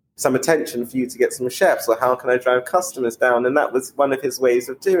some attention for you to get some chefs, or how can I drive customers down? And that was one of his ways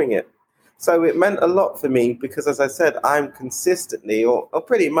of doing it. So it meant a lot for me because, as I said, I'm consistently, or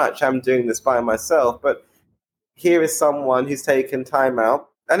pretty much, I'm doing this by myself. But here is someone who's taken time out,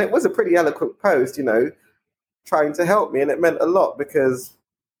 and it was a pretty eloquent post, you know, trying to help me, and it meant a lot because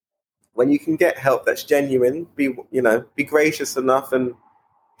when you can get help that's genuine, be gracious enough and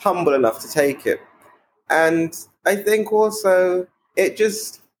humble enough to take it. And I think also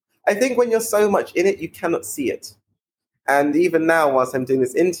I think when you're so much in it, you cannot see it. And even now, whilst I'm doing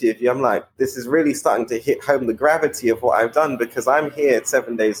this interview, I'm like, this is really starting to hit home the gravity of what I've done because I'm here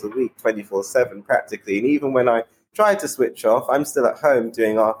 7 days a week, 24/7 practically. And even when I try to switch off, I'm still at home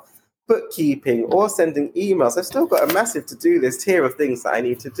doing our bookkeeping or sending emails. I've still got a massive to-do list here of things that I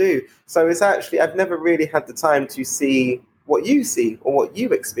need to do. So it's actually, I've never really had the time to see what you see or what you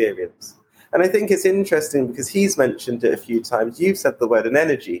experience. And I think it's interesting because he's mentioned it a few times. You've said the word an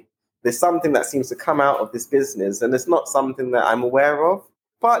energy. There's something that seems to come out of this business, and it's not something that I'm aware of,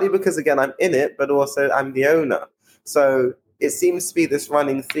 partly because, again, I'm in it, but also I'm the owner. So it seems to be this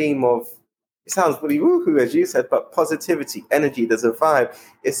running theme of, it sounds really woohoo, as you said, but positivity, energy, there's a vibe.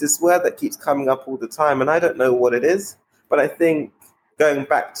 It's this word that keeps coming up all the time, and I don't know what it is, but I think going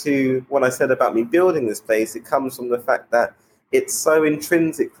back to what I said about me building this place, it comes from the fact that it's so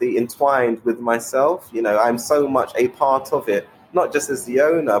intrinsically entwined with myself. You know, I'm so much a part of it, not just as the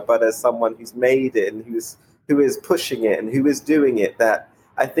owner, but as someone who's made it and who is pushing it and who is doing it, that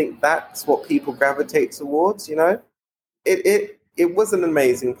I think that's what people gravitate towards, you know? It was an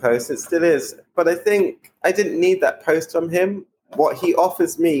amazing post, it still is, but I think I didn't need that post from him. What he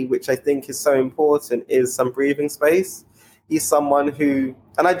offers me, which I think is so important, is some breathing space. He's someone who,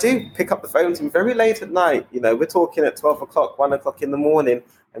 and I do pick up the phone to him very late at night, you know, we're talking at 12 o'clock, 1 o'clock in the morning,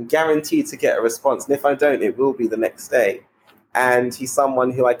 I'm guaranteed to get a response, and if I don't, it will be the next day. And he's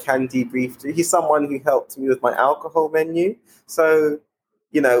someone who I can debrief to. He's someone who helped me with my alcohol menu. So,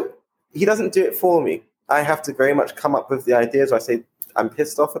 you know, he doesn't do it for me. I have to very much come up with the ideas. I say, I'm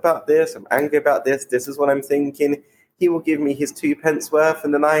pissed off about this. I'm angry about this. This is what I'm thinking. He will give me his 2 pence worth,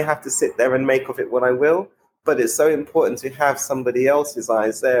 and then I have to sit there and make of it what I will. But it's so important to have somebody else's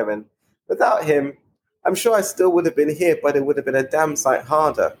eyes there. And without him, I'm sure I still would have been here, but it would have been a damn sight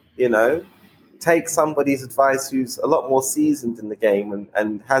harder, you know. take somebody's advice who's a lot more seasoned in the game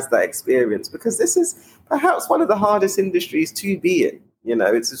and has that experience, because this is perhaps one of the hardest industries to be in. You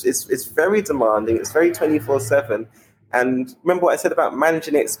know, it's very demanding. It's very 24/7. And remember what I said about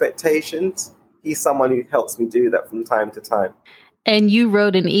managing expectations? He's someone who helps me do that from time to time. And you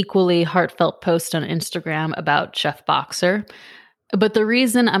wrote an equally heartfelt post on Instagram about Chef Boxer. But the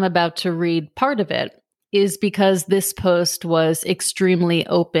reason I'm about to read part of it is because this post was extremely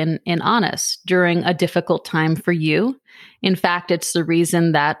open and honest during a difficult time for you. In fact, it's the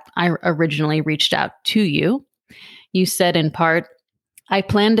reason that I originally reached out to you. You said in part, "I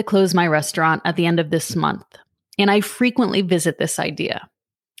plan to close my restaurant at the end of this month, and I frequently visit this idea.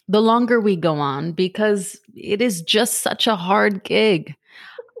 The longer we go on, because it is just such a hard gig,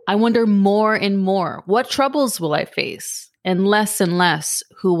 I wonder more and more, what troubles will I face? And less,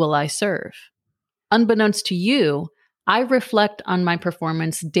 who will I serve?" Unbeknownst to you, I reflect on my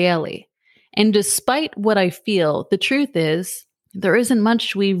performance daily. And despite what I feel, the truth is, there isn't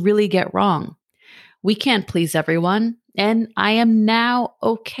much we really get wrong. We can't please everyone, and I am now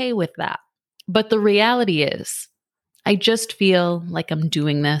okay with that. But the reality is, I just feel like I'm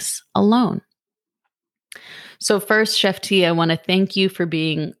doing this alone. So first, Chef T, I want to thank you for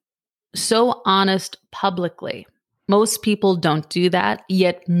being so honest publicly. Most people don't do that,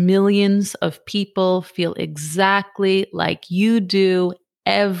 yet millions of people feel exactly like you do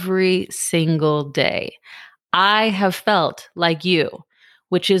every single day. I have felt like you,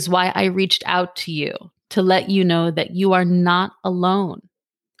 which is why I reached out to you to let you know that you are not alone.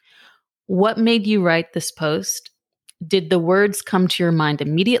 What made you write this post? Did the words come to your mind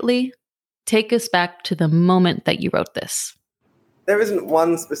immediately? Take us back to the moment that you wrote this. There isn't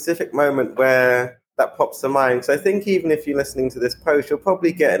one specific moment where that pops to mind. So I think even if you're listening to this post, you'll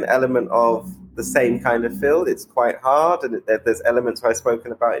probably get an element of the same kind of feel. It's quite hard, and there's elements where I've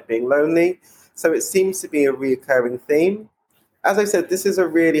spoken about it being lonely. So it seems to be a recurring theme. As I said, this is a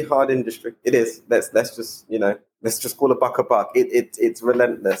really hard industry. It is. Let's just call a buck. It's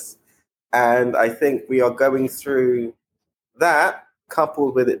relentless. And I think we are going through that,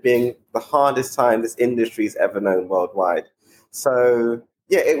 coupled with it being the hardest time this industry's ever known worldwide. So,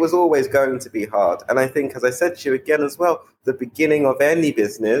 yeah, it was always going to be hard. And I think, as I said to you again as well, the beginning of any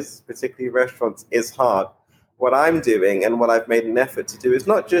business, particularly restaurants, is hard. What I'm doing and what I've made an effort to do is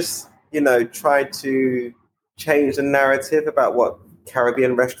not just, try to change the narrative about what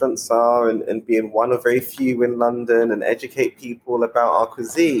Caribbean restaurants are and being one of very few in London and educate people about our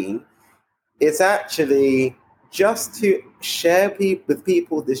cuisine. It's actually just to share with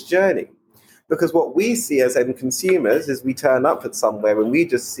people this journey. Because what we see as end consumers is we turn up at somewhere and we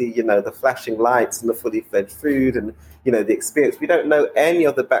just see, the flashing lights and the fully fledged food and, the experience. We don't know any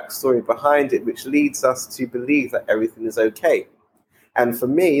of the backstory behind it, which leads us to believe that everything is okay. And for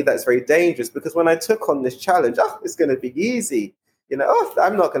me, that's very dangerous, because when I took on this challenge, it's going to be easy.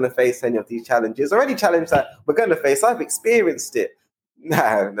 I'm not going to face any of these challenges or any challenge that we're going to face. I've experienced it.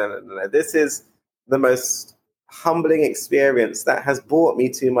 No. This is the most humbling experience that has brought me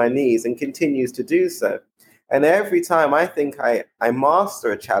to my knees and continues to do so. And every time I think I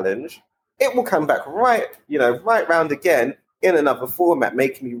master a challenge, it will come back right round again in another format,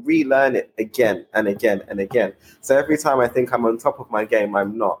 making me relearn it again and again and again. So every time I think I'm on top of my game,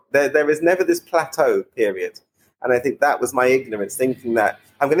 I'm not. There is never this plateau period. And I think that was my ignorance, thinking that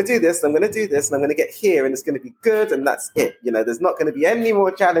I'm going to do this, I'm going to do this, and I'm going to get here, and it's going to be good, and that's it. There's not going to be any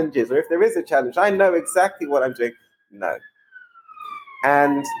more challenges, or if there is a challenge, I know exactly what I'm doing. No.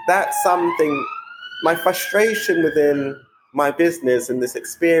 And that's something, my frustration within my business and this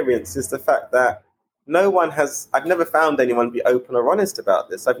experience is the fact that I've never found anyone be open or honest about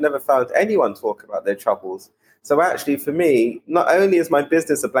this. I've never found anyone talk about their troubles. So actually, for me, not only is my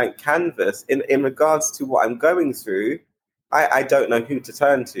business a blank canvas, in regards to what I'm going through, I don't know who to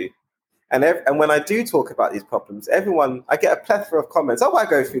turn to. And when I do talk about these problems, I get a plethora of comments. I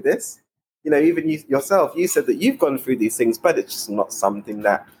go through this. Even you yourself, you said that you've gone through these things, but it's just not something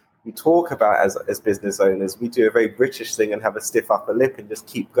that we talk about as business owners. We do a very British thing and have a stiff upper lip and just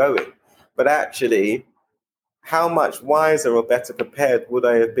keep going. But actually, how much wiser or better prepared would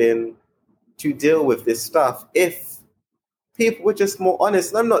I have been to deal with this stuff if people were just more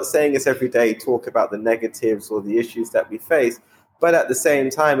honest? And I'm not saying it's every day talk about the negatives or the issues that we face, but at the same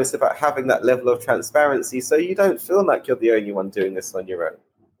time, it's about having that level of transparency so you don't feel like you're the only one doing this on your own,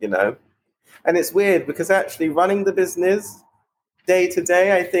 And it's weird because actually running the business day to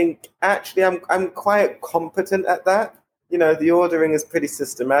day, I think actually I'm quite competent at that. The ordering is pretty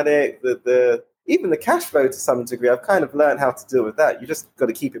systematic. Even the cash flow to some degree, I've kind of learned how to deal with that. You just got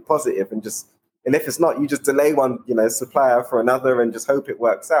to keep it positive and if it's not, you just delay one, supplier for another and just hope it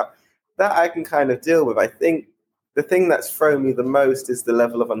works out. that I can kind of deal with. I think the thing that's thrown me the most is the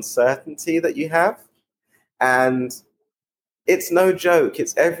level of uncertainty that you have. And it's no joke.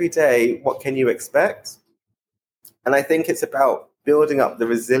 It's every day, what can you expect? And I think it's about building up the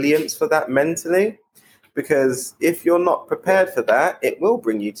resilience for that mentally, because if you're not prepared for that, it will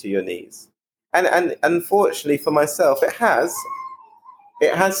bring you to your knees. And unfortunately for myself, it has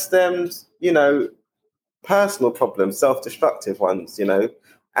stemmed, personal problems, self-destructive ones,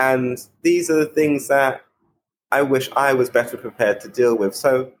 and these are the things that I wish I was better prepared to deal with.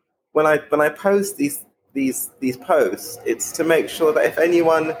 So when I post these posts, it's to make sure that if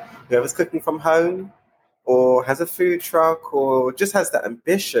anyone, whoever's cooking from home or has a food truck or just has that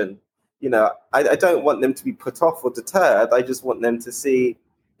ambition, I don't want them to be put off or deterred. I just want them to see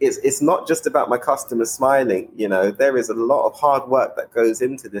it's not just about my customers smiling. There is a lot of hard work that goes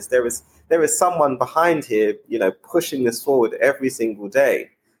into this. There is someone behind here, pushing this forward every single day.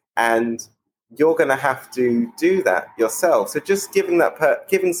 And you're going to have to do that yourself. So just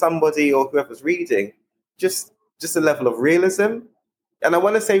giving somebody or whoever's reading just a level of realism. And I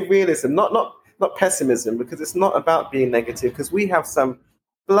want to say realism, not pessimism, because it's not about being negative, because we have some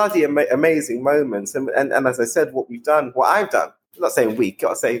bloody amazing moments. And as I said, what I've done, I'm not saying we,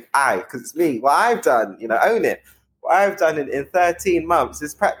 gotta say I, because it's me. What I've done, own it. What I've done in 13 months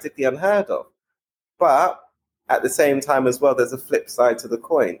is practically unheard of. But at the same time as well, there's a flip side to the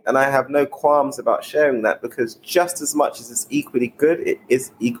coin. And I have no qualms about sharing that, because just as much as it's equally good, it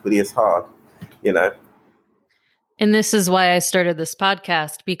is equally as hard, And this is why I started this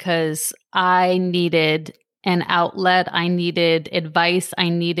podcast, because I needed an outlet. I needed advice. I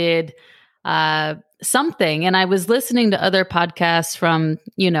needed something. And I was listening to other podcasts from,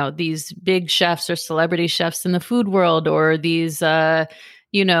 these big chefs or celebrity chefs in the food world, or these,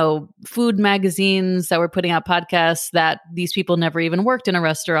 food magazines that were putting out podcasts that these people never even worked in a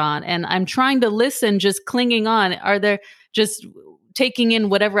restaurant. And I'm trying to listen, just clinging on. Are there just taking in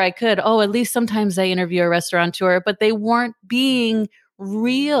whatever I could? Oh, at least sometimes I interview a restaurateur, but they weren't being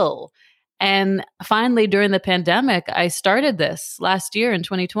real. And finally, during the pandemic, I started this last year in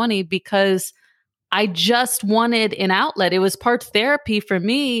 2020 because I just wanted an outlet. It was part therapy for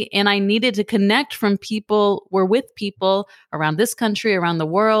me, and I needed to connect with people around this country, around the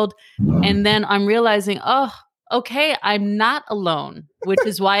world. And then I'm realizing, oh, okay, I'm not alone, which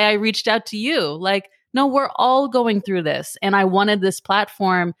is why I reached out to you. Like, no, we're all going through this. And I wanted this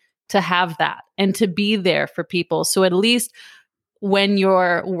platform to have that and to be there for people. So at least when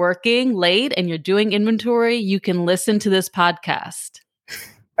you're working late and you're doing inventory, you can listen to this podcast.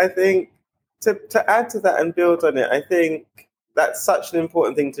 I think to add to that and build on it, I think that's such an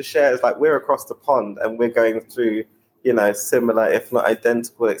important thing to share. Is like, we're across the pond and we're going through, similar, if not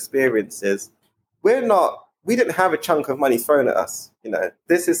identical experiences. We didn't have a chunk of money thrown at us.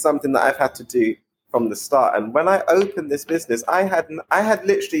 This is something that I've had to do from the start. And when I opened this business, I had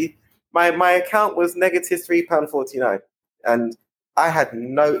literally, my account was negative £3.49. And I had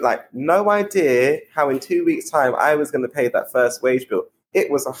no idea how in 2 weeks' time I was going to pay that first wage bill. It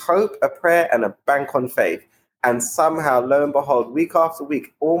was a hope, a prayer, and a bank on faith. And somehow, lo and behold, week after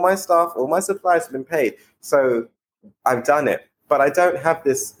week, all my staff, all my supplies have been paid. So I've done it. But I don't have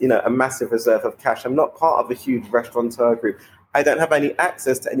this, a massive reserve of cash. I'm not part of a huge restaurateur group. I don't have any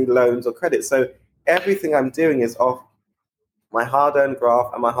access to any loans or credit. So everything I'm doing is off my hard-earned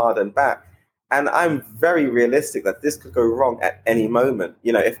graft and my hard-earned back. And I'm very realistic that this could go wrong at any moment.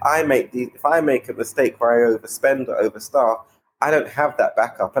 If I make a mistake where I overspend or overstaff, I don't have that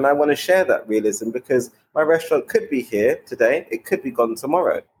backup. And I want to share that realism, because my restaurant could be here today. It could be gone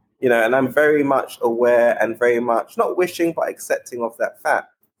tomorrow. And I'm very much aware and very much not wishing, but accepting of that fact.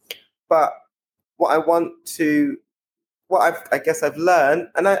 But what I guess I've learned,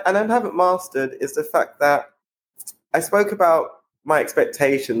 and I haven't mastered, is the fact that I spoke about my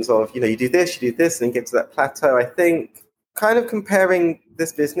expectations of, you do this, and get to that plateau. I think kind of comparing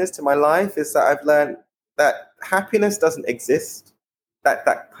this business to my life is that I've learned that happiness doesn't exist,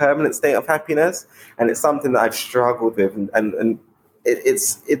 that permanent state of happiness. And it's something that I've struggled with, and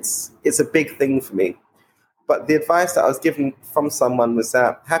it's a big thing for me. But the advice that I was given from someone was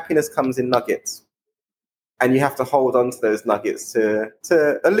that happiness comes in nuggets, and you have to hold on to those nuggets to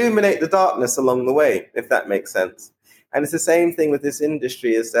illuminate the darkness along the way, if that makes sense. And it's the same thing with this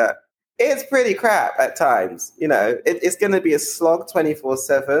industry, is that it's pretty crap at times. It's going to be a slog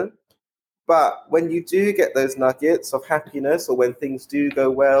 24/7. But when you do get those nuggets of happiness, or when things do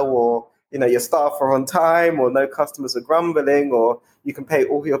go well, or, your staff are on time, or no customers are grumbling, or you can pay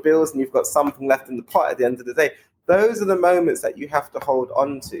all your bills and you've got something left in the pot at the end of the day, those are the moments that you have to hold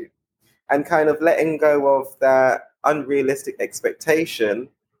on to. And kind of letting go of that unrealistic expectation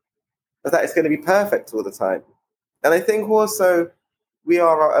that it's going to be perfect all the time. And I think also we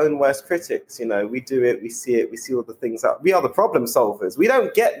are our own worst critics. We do it, we see all the things out. We are the problem solvers. We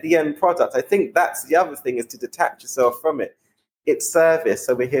don't get the end product. I think that's the other thing, is to detach yourself from it. It's service,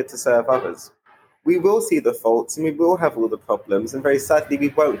 so we're here to serve others. We will see the faults and we will have all the problems, and very sadly we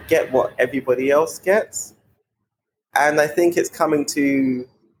won't get what everybody else gets. And I think it's coming to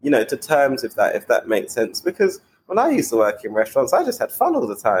terms with that, if that makes sense. Because when I used to work in restaurants, I just had fun all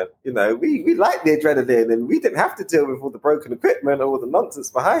the time. We liked the adrenaline, and we didn't have to deal with all the broken equipment or all the nonsense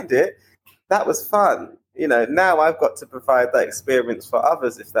behind it. That was fun. Now I've got to provide that experience for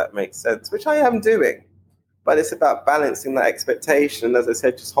others, if that makes sense, which I am doing. But it's about balancing that expectation. And as I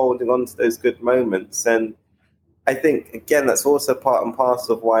said, just holding on to those good moments. And I think, again, that's also part and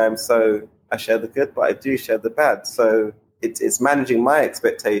parcel of why I share the good, but I do share the bad. So it's managing my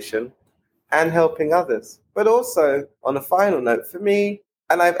expectation and helping others. But also, on a final note, for me,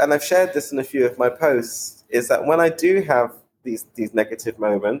 and I've shared this in a few of my posts, is that when I do have these negative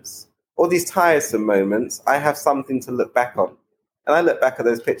moments or these tiresome moments, I have something to look back on. And I look back at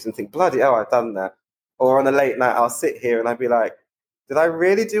those pictures and think, bloody hell, I've done that. Or on a late night, I'll sit here and I'll be like, did I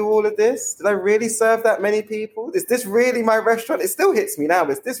really do all of this? Did I really serve that many people? Is this really my restaurant? It still hits me now.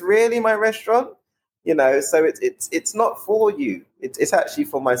 Is this really my restaurant? So it's not for you. It's actually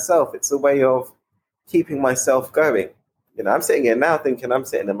for myself. It's a way of keeping myself going. I'm sitting here now thinking I'm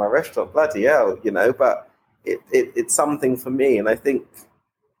sitting in my restaurant, bloody hell, but it's something for me. And I think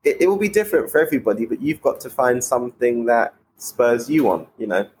it will be different for everybody, but you've got to find something that spurs you on,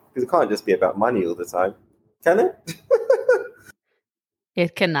 because it can't just be about money all the time. Can it?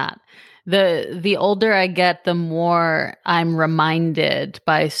 It cannot. The older I get, the more I'm reminded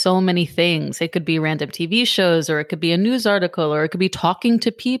by so many things. It could be random TV shows, or it could be a news article, or it could be talking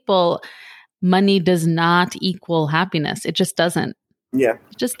to people. Money does not equal happiness. It just doesn't. Yeah.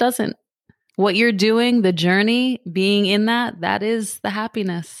 It just doesn't. What you're doing, the journey, being in that is the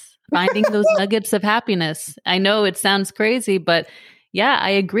happiness. Finding those nuggets of happiness. I know it sounds crazy, but yeah, I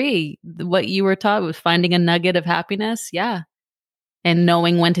agree. What you were taught was finding a nugget of happiness. Yeah. And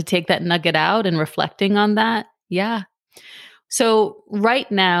knowing when to take that nugget out and reflecting on that. Yeah. So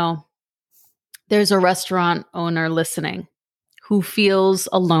right now, there's a restaurant owner listening who feels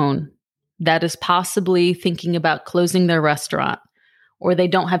alone, that is possibly thinking about closing their restaurant, or they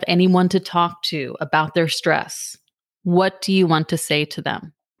don't have anyone to talk to about their stress. What do you want to say to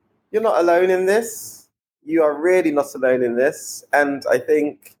them? You're not alone in this. You are really not alone in this. And I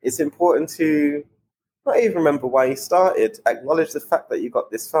think it's important to not even remember why you started. Acknowledge the fact that you got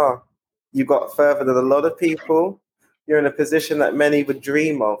this far. You got further than a lot of people. You're in a position that many would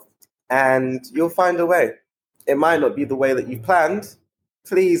dream of. And you'll find a way. It might not be the way that you planned.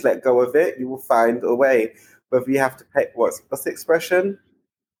 Please let go of it. You will find a way. Whether you have to pay, what's the expression?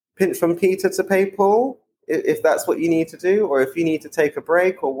 Pinch from Peter to pay Paul, if that's what you need to do, or if you need to take a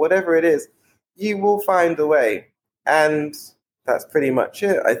break, or whatever it is, you will find a way. And that's pretty much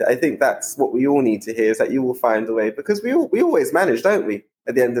it. I think that's what we all need to hear, is that you will find a way, because we always manage, don't we,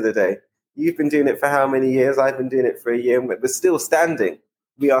 at the end of the day? You've been doing it for how many years? I've been doing it for a year, and we're still standing.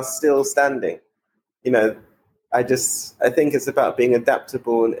 We are still standing. I think it's about being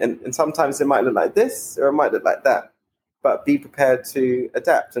adaptable, and sometimes it might look like this or it might look like that, but be prepared to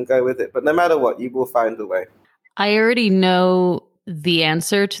adapt and go with it. But no matter what, you will find a way. I already know the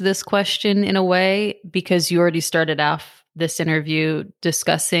answer to this question in a way, because you already started off this interview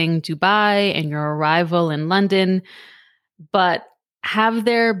discussing Dubai and your arrival in London. But have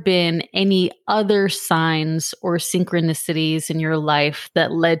there been any other signs or synchronicities in your life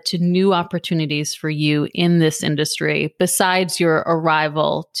that led to new opportunities for you in this industry besides your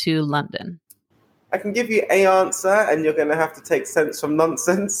arrival to London? I can give you an answer, and you're going to have to take sense from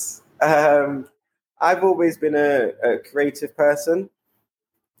nonsense. I've always been a creative person,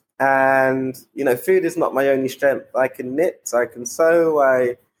 and food is not my only strength. I can knit, I can sew,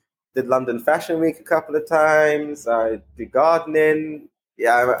 I did London Fashion Week a couple of times, I do gardening,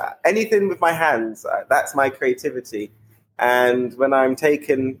 anything with my hands, that's my creativity. And when I'm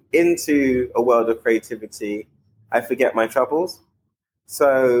taken into a world of creativity, I forget my troubles.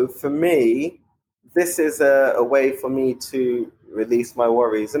 So for me, this is a way for me to release my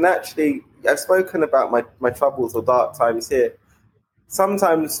worries. And actually, I've spoken about my troubles or dark times here.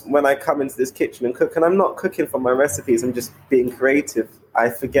 Sometimes when I come into this kitchen and cook, and I'm not cooking for my recipes, I'm just being creative, I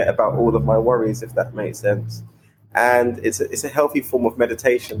forget about all of my worries, if that makes sense. And it's a healthy form of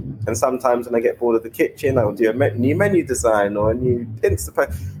meditation. And sometimes when I get bored of the kitchen, I'll do a new menu design or a new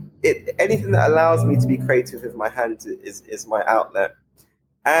Instapost. Anything that allows me to be creative with my hands is my outlet.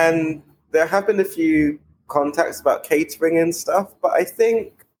 And there have been a few contacts about catering and stuff, but I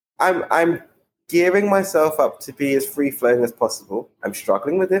think I'm gearing myself up to be as free flowing as possible. I'm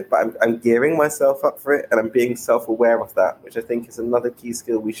struggling with it, but I'm gearing myself up for it, and I'm being self aware of that, which I think is another key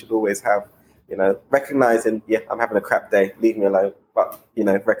skill we should always have. Recognizing, yeah, I'm having a crap day, leave me alone. But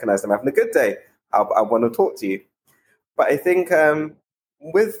recognize I'm having a good day. I want to talk to you. But I think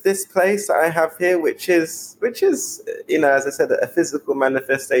with this place I have here, which is as I said, a physical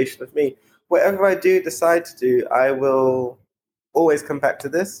manifestation of me. Whatever I do decide to do, I will always come back to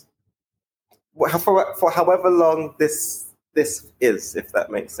this for however long this is, if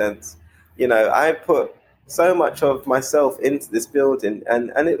that makes sense. I put so much of myself into this building,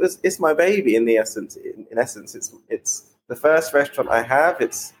 and it's my baby in the essence. In essence, it's the first restaurant I have.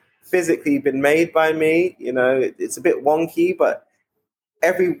 It's physically been made by me. It's a bit wonky, but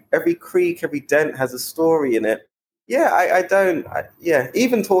every creak, every dent has a story in it. Yeah, I don't.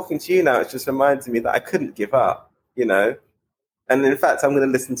 Even talking to you now, it's just reminding me that I couldn't give up. And in fact, I'm going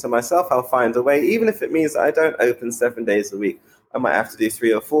to listen to myself. I'll find a way, even if it means that I don't open 7 days a week. I might have to do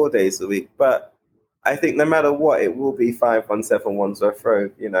 3 or 4 days a week. But I think no matter what, it will be 517 Wandsworth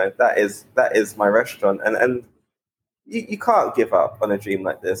Road. That is my restaurant, and you can't give up on a dream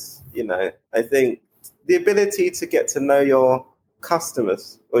like this. I think the ability to get to know your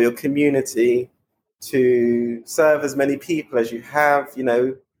customers or your community, to serve as many people as you have,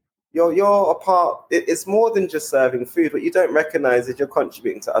 you're a part. It's more than just serving food. What you don't recognize is you're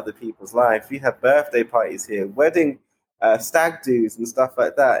contributing to other people's lives. We have birthday parties here, wedding, stag do's, and stuff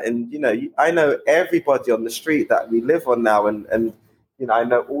like that. And I know everybody on the street that we live on now, and I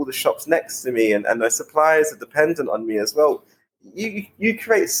know all the shops next to me, and my suppliers are dependent on me as well. You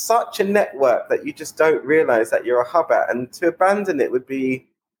create such a network that you just don't realize that you're a hub at, and to abandon it would be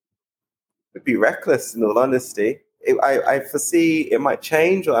reckless, in all honesty. I foresee it might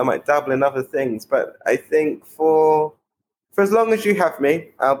change, or I might dabble in other things, but I think for as long as you have me,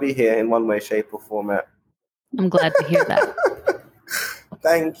 I'll be here in one way, shape, or format. I'm glad to hear that.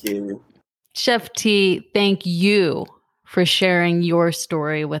 Thank you. Chef T, thank you for sharing your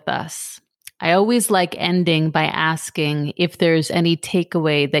story with us. I always like ending by asking if there's any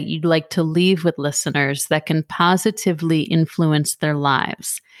takeaway that you'd like to leave with listeners that can positively influence their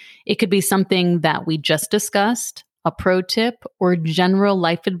lives. It could be something that we just discussed, a pro tip, or general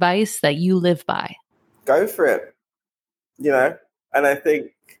life advice that you live by. Go for it. And I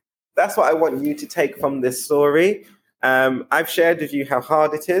think that's what I want you to take from this story. I've shared with you how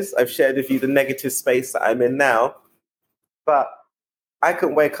hard it is. I've shared with you the negative space that I'm in now. But I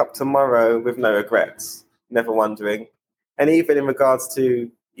can wake up tomorrow with no regrets, never wondering. And even in regards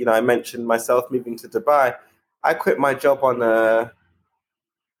to, I mentioned myself moving to Dubai. I quit my job on a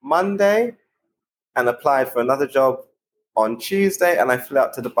Monday and applied for another job on Tuesday, and I flew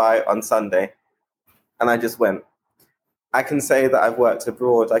out to Dubai on Sunday. And I just went. I can say that I've worked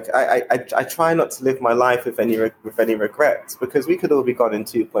abroad. I try not to live my life with any regrets, because we could all be gone in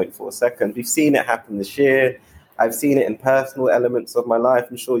 2.4 seconds. We've seen it happen this year. I've seen it in personal elements of my life.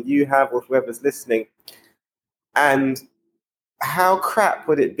 I'm sure you have, or whoever's listening. And how crap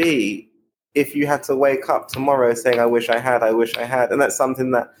would it be if you had to wake up tomorrow saying, I wish I had. And that's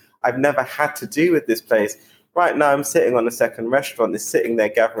something that I've never had to do with this place. Right now, I'm sitting on a second restaurant. It's sitting there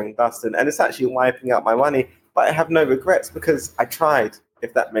gathering dust, and it's actually wiping out my money. But I have no regrets because I tried,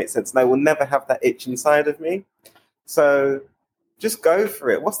 if that makes sense. And I will never have that itch inside of me. So just go for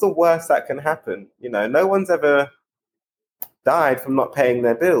it. What's the worst that can happen? No one's ever died from not paying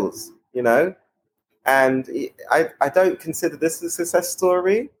their bills, And I don't consider this a success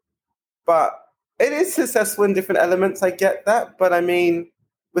story, but it is successful in different elements. I get that. But I mean,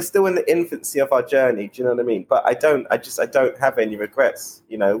 we're still in the infancy of our journey. Do you know what I mean? But I don't have any regrets.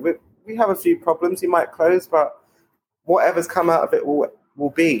 We have a few problems. You might close, but whatever's come out of it will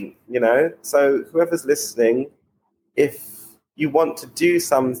be, So whoever's listening, if you want to do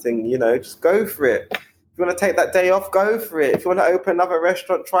something, just go for it. If you want to take that day off, go for it. If you want to open another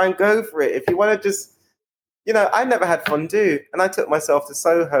restaurant, try and go for it. If you want to just, I never had fondue, and I took myself to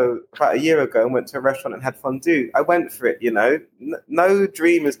Soho about a year ago and went to a restaurant and had fondue. I went for it, No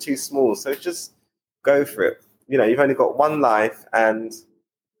dream is too small, so just go for it. You've only got one life, and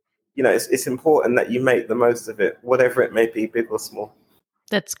it's important that you make the most of it, whatever it may be, big or small.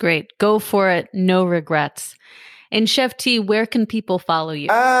 That's great. Go for it. No regrets. And Chef T, where can people follow you?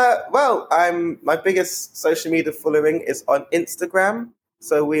 Well, my biggest social media following is on Instagram.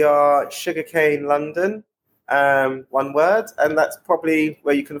 So we are Sugarcane London, one word. And that's probably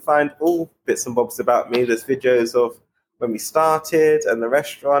where you can find all bits and bobs about me. There's videos of when we started and the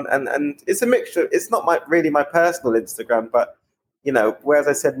restaurant. And it's a mixture. It's not really my personal Instagram, but whereas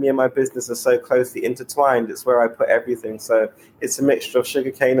I said me and my business are so closely intertwined, it's where I put everything. So it's a mixture of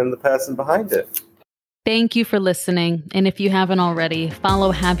sugarcane and the person behind it. Thank you for listening. And if you haven't already,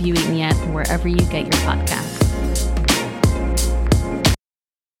 follow Have You Eaten Yet wherever you get your podcasts.